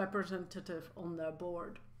Indigenous representative on their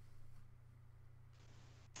board?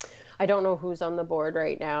 I don't know who's on the board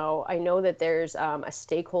right now. I know that there's a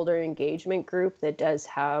stakeholder engagement group that does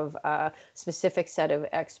have a specific set of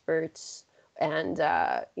experts and,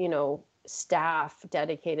 staff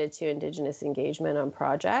dedicated to Indigenous engagement on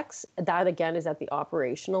projects. That, again, is at the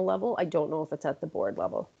operational level. I don't know if it's at the board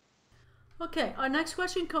level. Okay, our next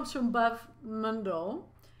question comes from Bev Mundo.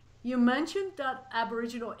 You mentioned that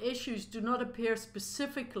Aboriginal issues do not appear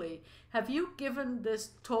specifically. Have you given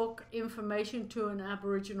this talk information to an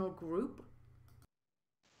Aboriginal group?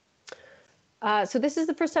 So this is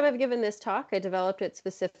the first time I've given this talk. I developed it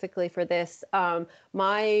specifically for this.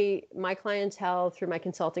 My clientele through my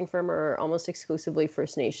consulting firm are almost exclusively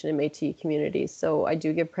First Nation and Métis communities. So I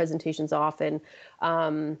do give presentations often.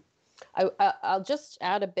 I'll just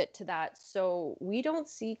add a bit to that. So we don't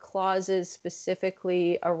see clauses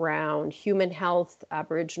specifically around human health,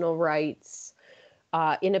 Aboriginal rights,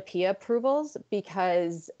 in APIA approvals,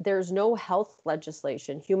 because there's no health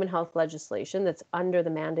legislation, human health legislation, that's under the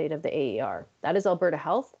mandate of the AER. That is Alberta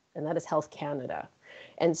Health, and that is Health Canada.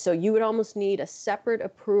 And so you would almost need a separate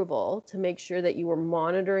approval to make sure that you were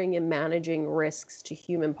monitoring and managing risks to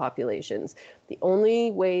human populations. The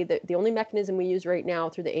only mechanism we use right now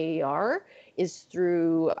through the AER is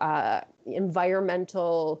through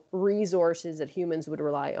environmental resources that humans would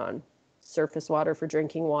rely on. Surface water for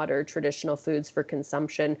drinking water, traditional foods for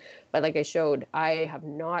consumption. But like I showed, I have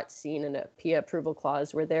not seen an APIA approval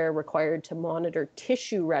clause where they're required to monitor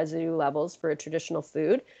tissue residue levels for a traditional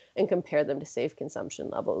food and compare them to safe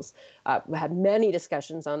consumption levels. We had many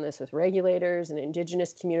discussions on this with regulators and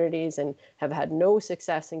Indigenous communities and have had no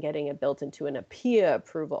success in getting it built into an APIA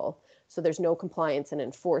approval. So there's no compliance and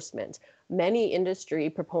enforcement. Many industry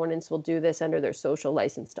proponents will do this under their social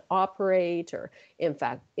license to operate or in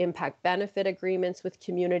fact impact benefit agreements with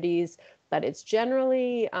communities, but it's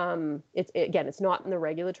generally, it's not in the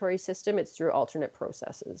regulatory system, it's through alternate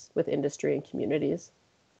processes with industry and communities.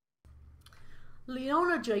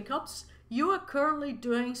 Leona Jacobs, you are currently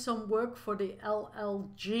doing some work for the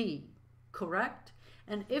LLG, correct?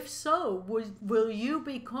 And if so, will you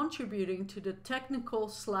be contributing to the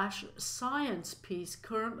technical/science piece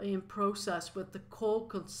currently in process with the Coal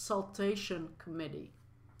Consultation Committee?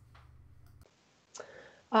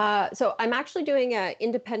 So I'm actually doing an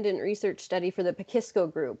independent research study for the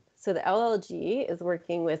Pekisco group. So the LLG is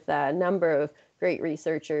working with a number of great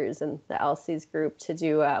researchers and the LC's group to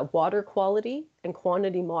do a water quality and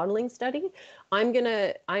quantity modeling study.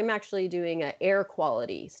 I'm actually doing an air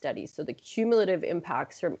quality study. So the cumulative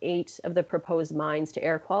impacts from 8 of the proposed mines to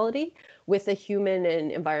air quality with a human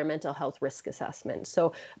and environmental health risk assessment. So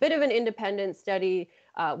a bit of an independent study.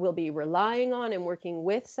 We'll be relying on and working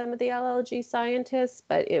with some of the LLG scientists,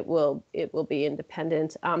 but it will be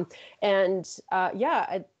independent.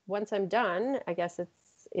 Once I'm done, I guess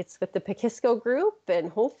it's with the Pekisco group, and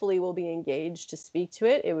hopefully we'll be engaged to speak to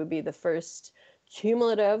it. It would be the first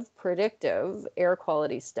cumulative predictive air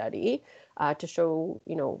quality study to show,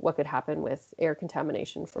 what could happen with air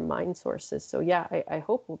contamination from mine sources. So yeah, I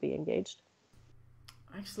hope we'll be engaged.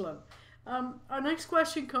 Excellent. Our next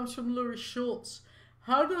question comes from Laurie Schultz.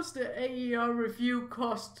 How does the AER review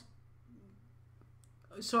cost...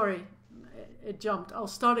 Sorry, it jumped. I'll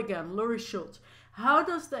start again. Laurie Schultz. How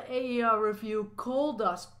does the AER review coal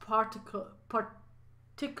dust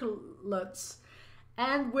particulates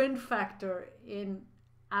and wind factor in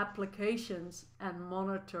applications and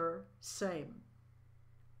monitor same?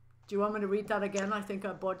 Do you want me to read that again? I think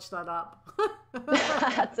I botched that up.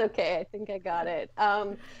 That's okay. I think I got it.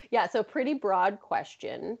 So pretty broad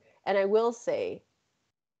question. And I will say,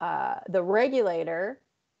 the regulator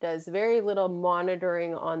does very little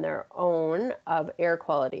monitoring on their own of air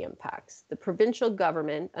quality impacts. The provincial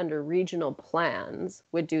government under regional plans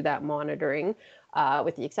would do that monitoring,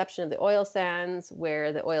 with the exception of the oil sands,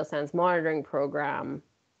 where the oil sands monitoring program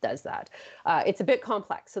does that. It's a bit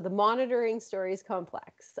complex. So the monitoring story is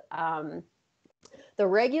complex. The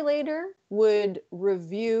regulator would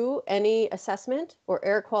review any assessment or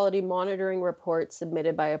air quality monitoring report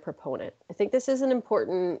submitted by a proponent. I think this is an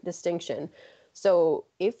important distinction. So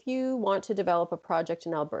if you want to develop a project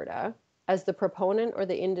in Alberta, as the proponent or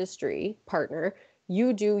the industry partner,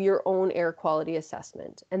 you do your own air quality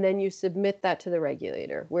assessment, and then you submit that to the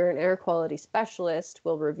regulator, where an air quality specialist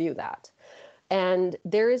will review that. And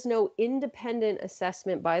there is no independent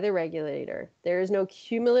assessment by the regulator. There is no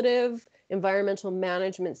cumulative environmental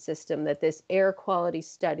management system that this air quality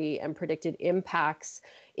study and predicted impacts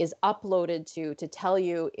is uploaded to tell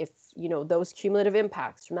you if, those cumulative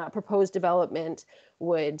impacts from that proposed development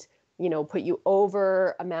would, put you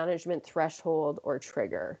over a management threshold or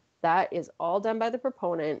trigger. That is all done by the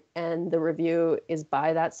proponent, and the review is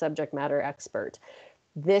by that subject matter expert.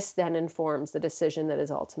 This then informs the decision that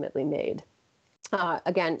is ultimately made.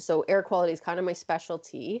 Again, so air quality is kind of my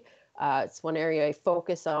specialty. It's one area I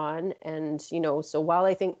focus on. And, so while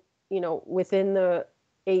I think, within the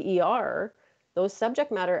AER, those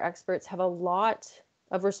subject matter experts have a lot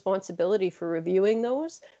of responsibility for reviewing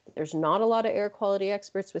those. There's not a lot of air quality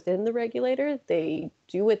experts within the regulator. They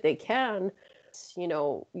do what they can.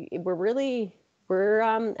 We're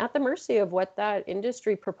at the mercy of what that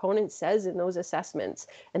industry proponent says in those assessments.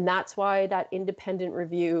 And that's why that independent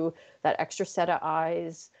review, that extra set of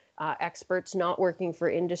eyes, experts not working for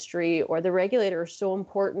industry or the regulator are so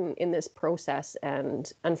important in this process.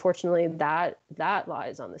 And unfortunately, that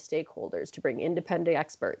lies on the stakeholders to bring independent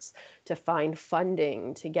experts, to find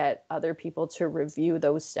funding, to get other people to review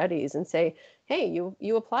those studies and say, hey,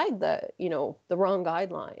 you applied the wrong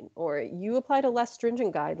guideline, or you applied a less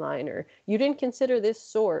stringent guideline, or you didn't consider this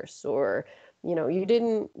source, or you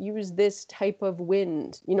didn't use this type of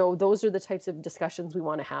wind. Those are the types of discussions we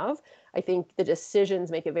want to have. I think the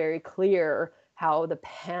decisions make it very clear how the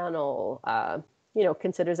panel,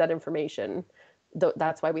 considers that information.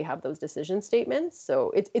 That's why we have those decision statements.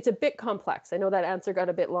 So it's a bit complex. I know that answer got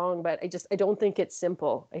a bit long, but I don't think it's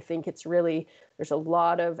simple. I think it's really, there's a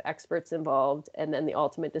lot of experts involved, and then the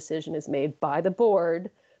ultimate decision is made by the board,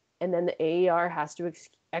 and then the AER has to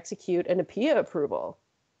execute an APIA approval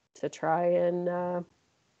to try and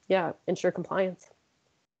ensure compliance.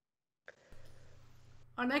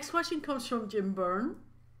 Our next question comes from Jim Byrne.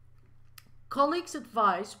 Colleagues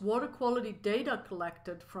advise water quality data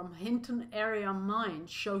collected from Hinton area mine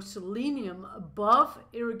show selenium above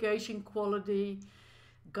irrigation quality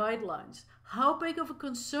guidelines. How big of a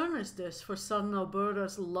concern is this for Southern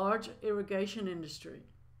Alberta's large irrigation industry?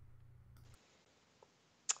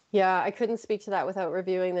 Yeah, I couldn't speak to that without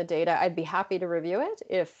reviewing the data. I'd be happy to review it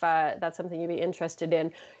if that's something you'd be interested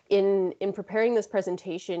in. In preparing this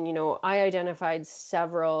presentation, I identified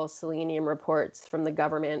several selenium reports from the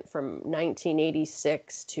government from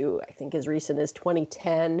 1986 to I think as recent as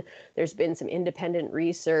 2010. There's been some independent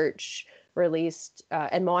research released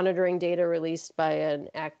and monitoring data released by an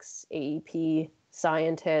ex-AEP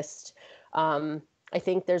scientist. I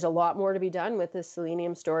think there's a lot more to be done with the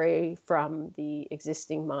selenium story from the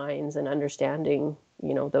existing mines and understanding,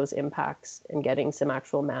 those impacts and getting some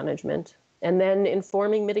actual management. And then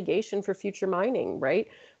informing mitigation for future mining, right?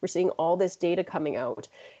 We're seeing all this data coming out,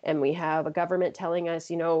 and we have a government telling us,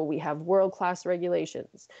 we have world-class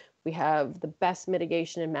regulations. We have the best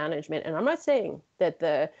mitigation and management. And I'm not saying that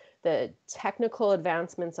the technical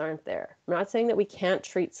advancements aren't there. I'm not saying that we can't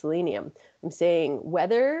treat selenium. I'm saying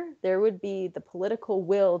whether there would be the political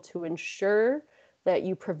will to ensure that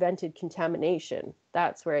you prevented contamination.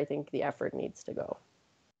 That's where I think the effort needs to go.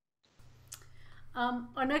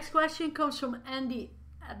 Our next question comes from Andy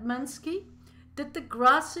Admansky. Did the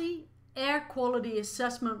Grassy air quality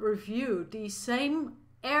assessment review these same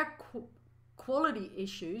air quality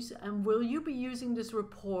issues, and will you be using this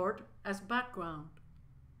report as background?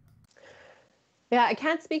 Yeah, I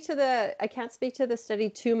can't speak to the study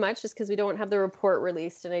too much just because we don't have the report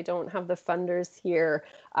released and I don't have the funders here.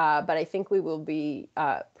 But I think we will be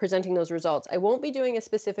presenting those results. I won't be doing a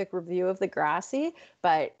specific review of the Grassy,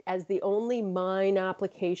 but as the only mine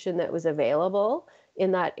application that was available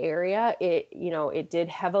in that area, it did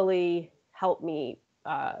heavily help me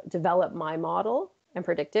develop my model and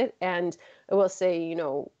predict it. And I will say,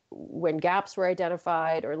 when gaps were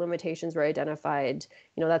identified or limitations were identified,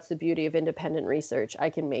 that's the beauty of independent research. I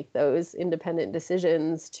can make those independent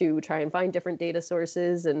decisions to try and find different data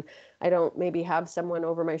sources, and I don't maybe have someone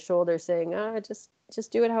over my shoulder saying, just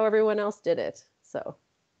do it how everyone else did it. So.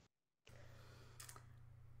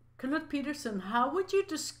 Knut Peterson, how would you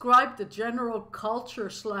describe the general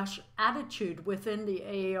culture/attitude within the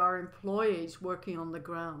AER employees working on the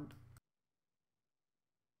ground?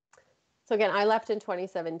 So again, I left in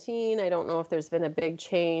 2017. I don't know if there's been a big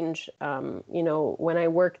change. When I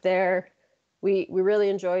worked there, we really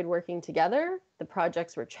enjoyed working together. The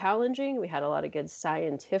projects were challenging. We had a lot of good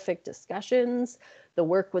scientific discussions. The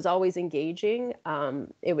work was always engaging.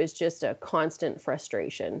 It was just a constant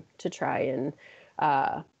frustration to try and,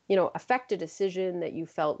 affect a decision that you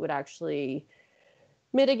felt would actually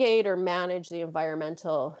mitigate or manage the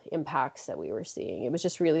environmental impacts that we were seeing. It was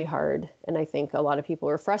just really hard. And I think a lot of people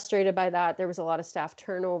were frustrated by that. There was a lot of staff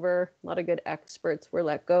turnover. A lot of good experts were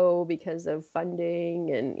let go because of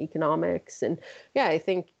funding and economics. And yeah, I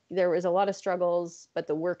think there was a lot of struggles, but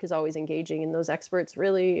the work is always engaging. And those experts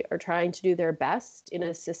really are trying to do their best in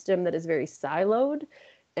a system that is very siloed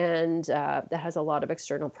and that has a lot of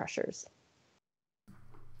external pressures.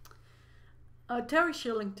 Terry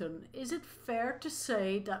Shillington, is it fair to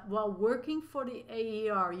say that while working for the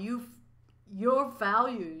AER, your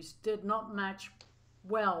values did not match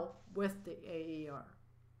well with the AER?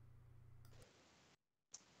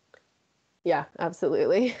 Yeah,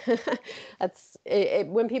 absolutely. That's it.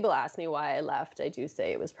 When people ask me why I left, I do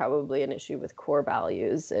say it was probably an issue with core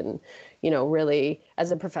values and, really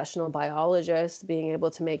as a professional biologist, being able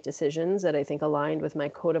to make decisions that I think aligned with my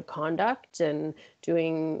code of conduct and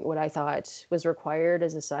doing what I thought was required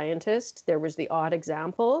as a scientist. There was the odd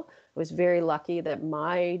example. I was very lucky that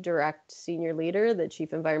my direct senior leader, the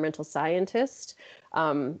chief environmental scientist,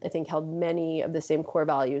 I think held many of the same core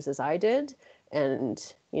values as I did. And,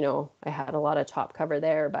 I had a lot of top cover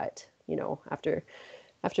there, but,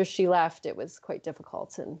 after she left, it was quite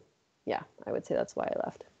difficult. And yeah, I would say that's why I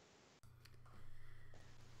left.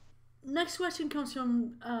 Next question comes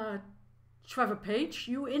from Trevor Page.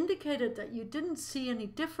 You indicated that you didn't see any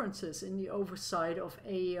differences in the oversight of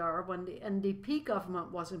AER when the NDP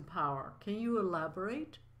government was in power. Can you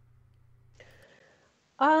elaborate?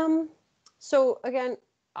 So again,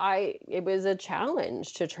 it was a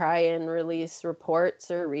challenge to try and release reports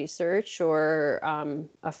or research or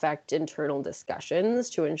affect internal discussions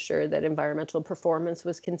to ensure that environmental performance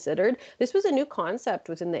was considered. This was a new concept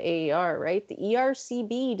within the AER, right? The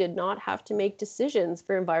ERCB did not have to make decisions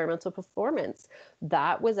for environmental performance.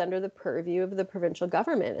 That was under the purview of the provincial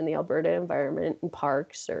government and the Alberta Environment and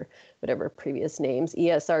Parks, or whatever previous names,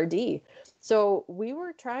 ESRD. So we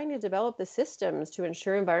were trying to develop the systems to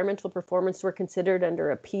ensure environmental performance were considered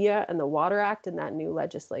under APEA and the Water Act and that new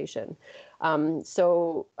legislation.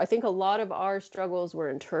 So I think a lot of our struggles were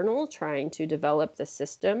internal, trying to develop the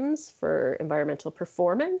systems for environmental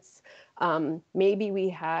performance. Maybe we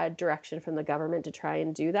had direction from the government to try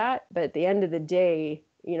and do that, but at the end of the day,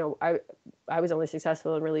 I was only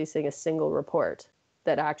successful in releasing a single report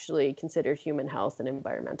that actually considered human health and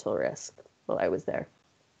environmental risk while I was there.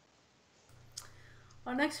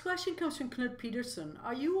 Our next question comes from Knut Peterson.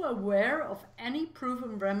 Are you aware of any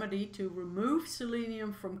proven remedy to remove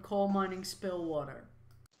selenium from coal mining spill water?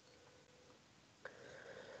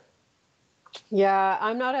 Yeah,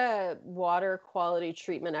 I'm not a water quality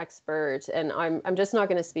treatment expert, and I'm just not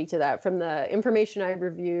going to speak to that. From the information I've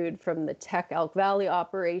reviewed from the Teck Elk Valley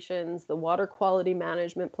operations, the water quality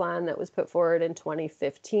management plan that was put forward in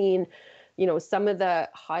 2015, some of the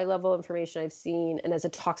high level information I've seen, and as a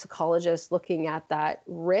toxicologist looking at that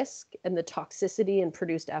risk and the toxicity in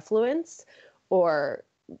produced effluents, or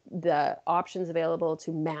the options available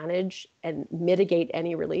to manage and mitigate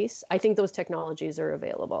any release, I think those technologies are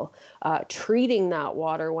available. Treating that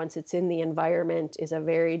water once it's in the environment is a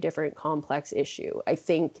very different, complex issue. I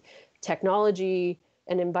think technology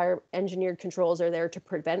and engineered controls are there to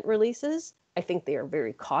prevent releases. I think they are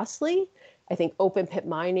very costly. I think open pit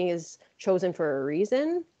mining is chosen for a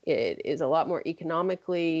reason. It is a lot more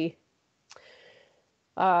economically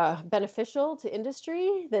beneficial to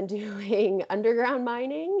industry than doing underground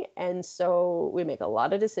mining. And so we make a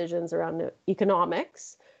lot of decisions around the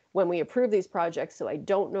economics when we approve these projects. So I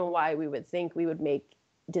don't know why we would think we would make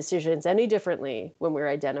decisions any differently when we're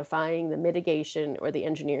identifying the mitigation or the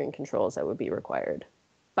engineering controls that would be required.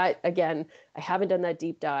 But again, I haven't done that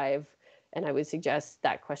deep dive, and I would suggest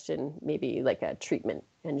that question, maybe like a treatment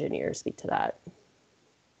engineer speak to that.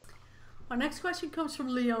 Our next question comes from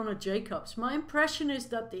Leona Jacobs. My impression is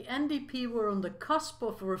that the NDP were on the cusp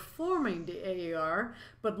of reforming the AER,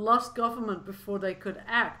 but lost government before they could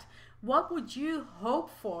act. What would you hope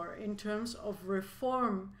for in terms of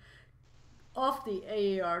reform of the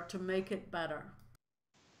AER to make it better?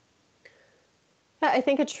 I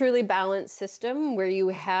think a truly balanced system where you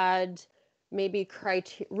had maybe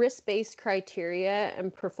risk-based criteria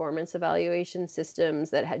and performance evaluation systems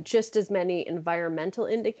that had just as many environmental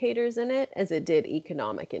indicators in it as it did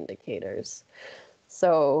economic indicators.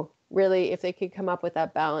 So really, if they could come up with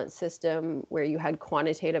that balanced system where you had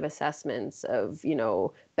quantitative assessments of,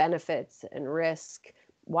 benefits and risk,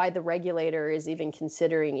 why the regulator is even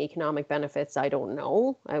considering economic benefits, I don't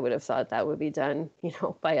know. I would have thought that would be done,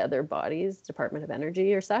 by other bodies, Department of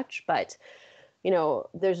Energy or such, but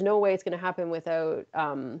there's no way it's going to happen without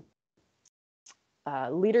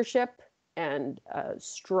leadership and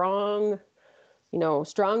strong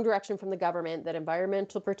direction from the government that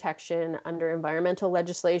environmental protection under environmental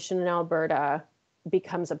legislation in Alberta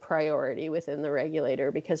becomes a priority within the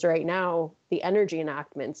regulator. Because right now, the energy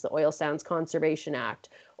enactments, the Oil Sands Conservation Act,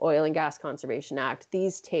 Oil and Gas Conservation Act,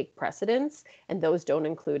 these take precedence, and those don't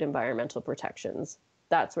include environmental protections.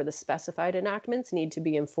 That's where the specified enactments need to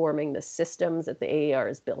be informing the systems that the AER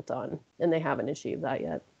is built on, and they haven't achieved that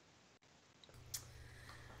yet.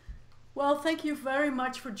 Well, thank you very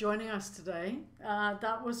much for joining us today.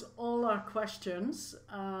 That was all our questions.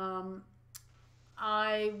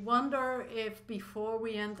 I wonder if before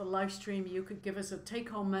we end the live stream, you could give us a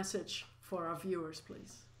take-home message for our viewers,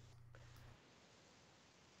 please.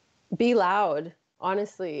 Be loud.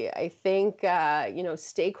 Honestly, I think,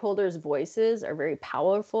 stakeholders' voices are very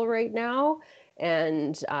powerful right now.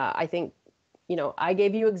 And I think, I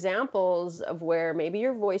gave you examples of where maybe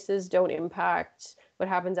your voices don't impact what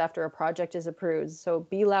happens after a project is approved. So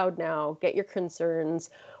be loud now, get your concerns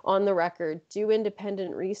on the record, do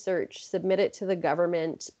independent research, submit it to the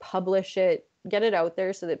government, publish it, get it out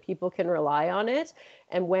there so that people can rely on it.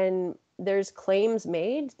 And when there's claims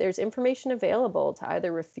made, there's information available to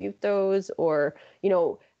either refute those or,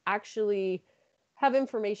 actually have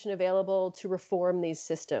information available to reform these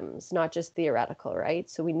systems, not just theoretical, right?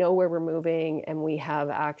 So we know where we're moving and we have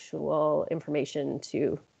actual information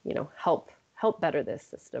to, help better this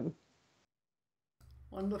system.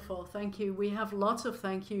 Wonderful, thank you. We have lots of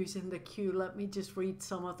thank yous in the queue. Let me just read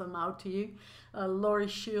some of them out to you. Laurie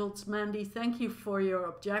Shields, Mandy, thank you for your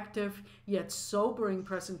objective yet sobering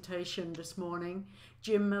presentation this morning.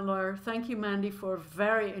 Jim Miller, thank you, Mandy, for a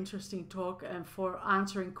very interesting talk and for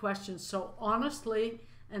answering questions so honestly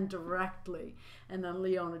and directly. And then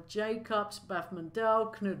Leona Jacobs, Beth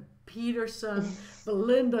Mandel, Knut Peterson,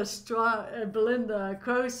 Belinda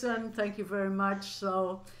Crowson, thank you very much.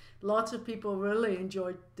 So lots of people really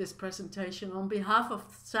enjoyed this presentation. On behalf of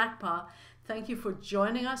SACPA, thank you for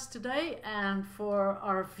joining us today, and for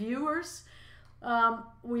our viewers,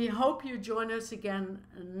 we hope you join us again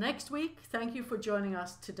next week. Thank you for joining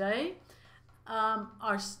us today.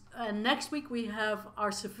 Next week we have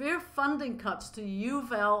our severe funding cuts to U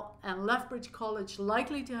of L and Lethbridge College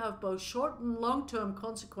likely to have both short and long-term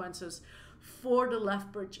consequences for the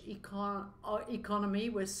Lethbridge economy,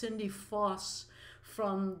 with Cindy Foss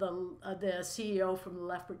from the CEO from the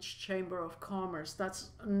Lethbridge Chamber of Commerce.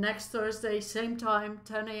 That's next Thursday, same time,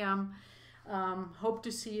 10 a.m. Hope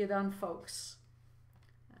to see you then, folks.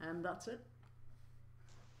 And that's it.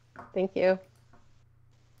 Thank you.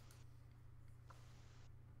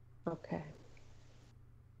 Okay.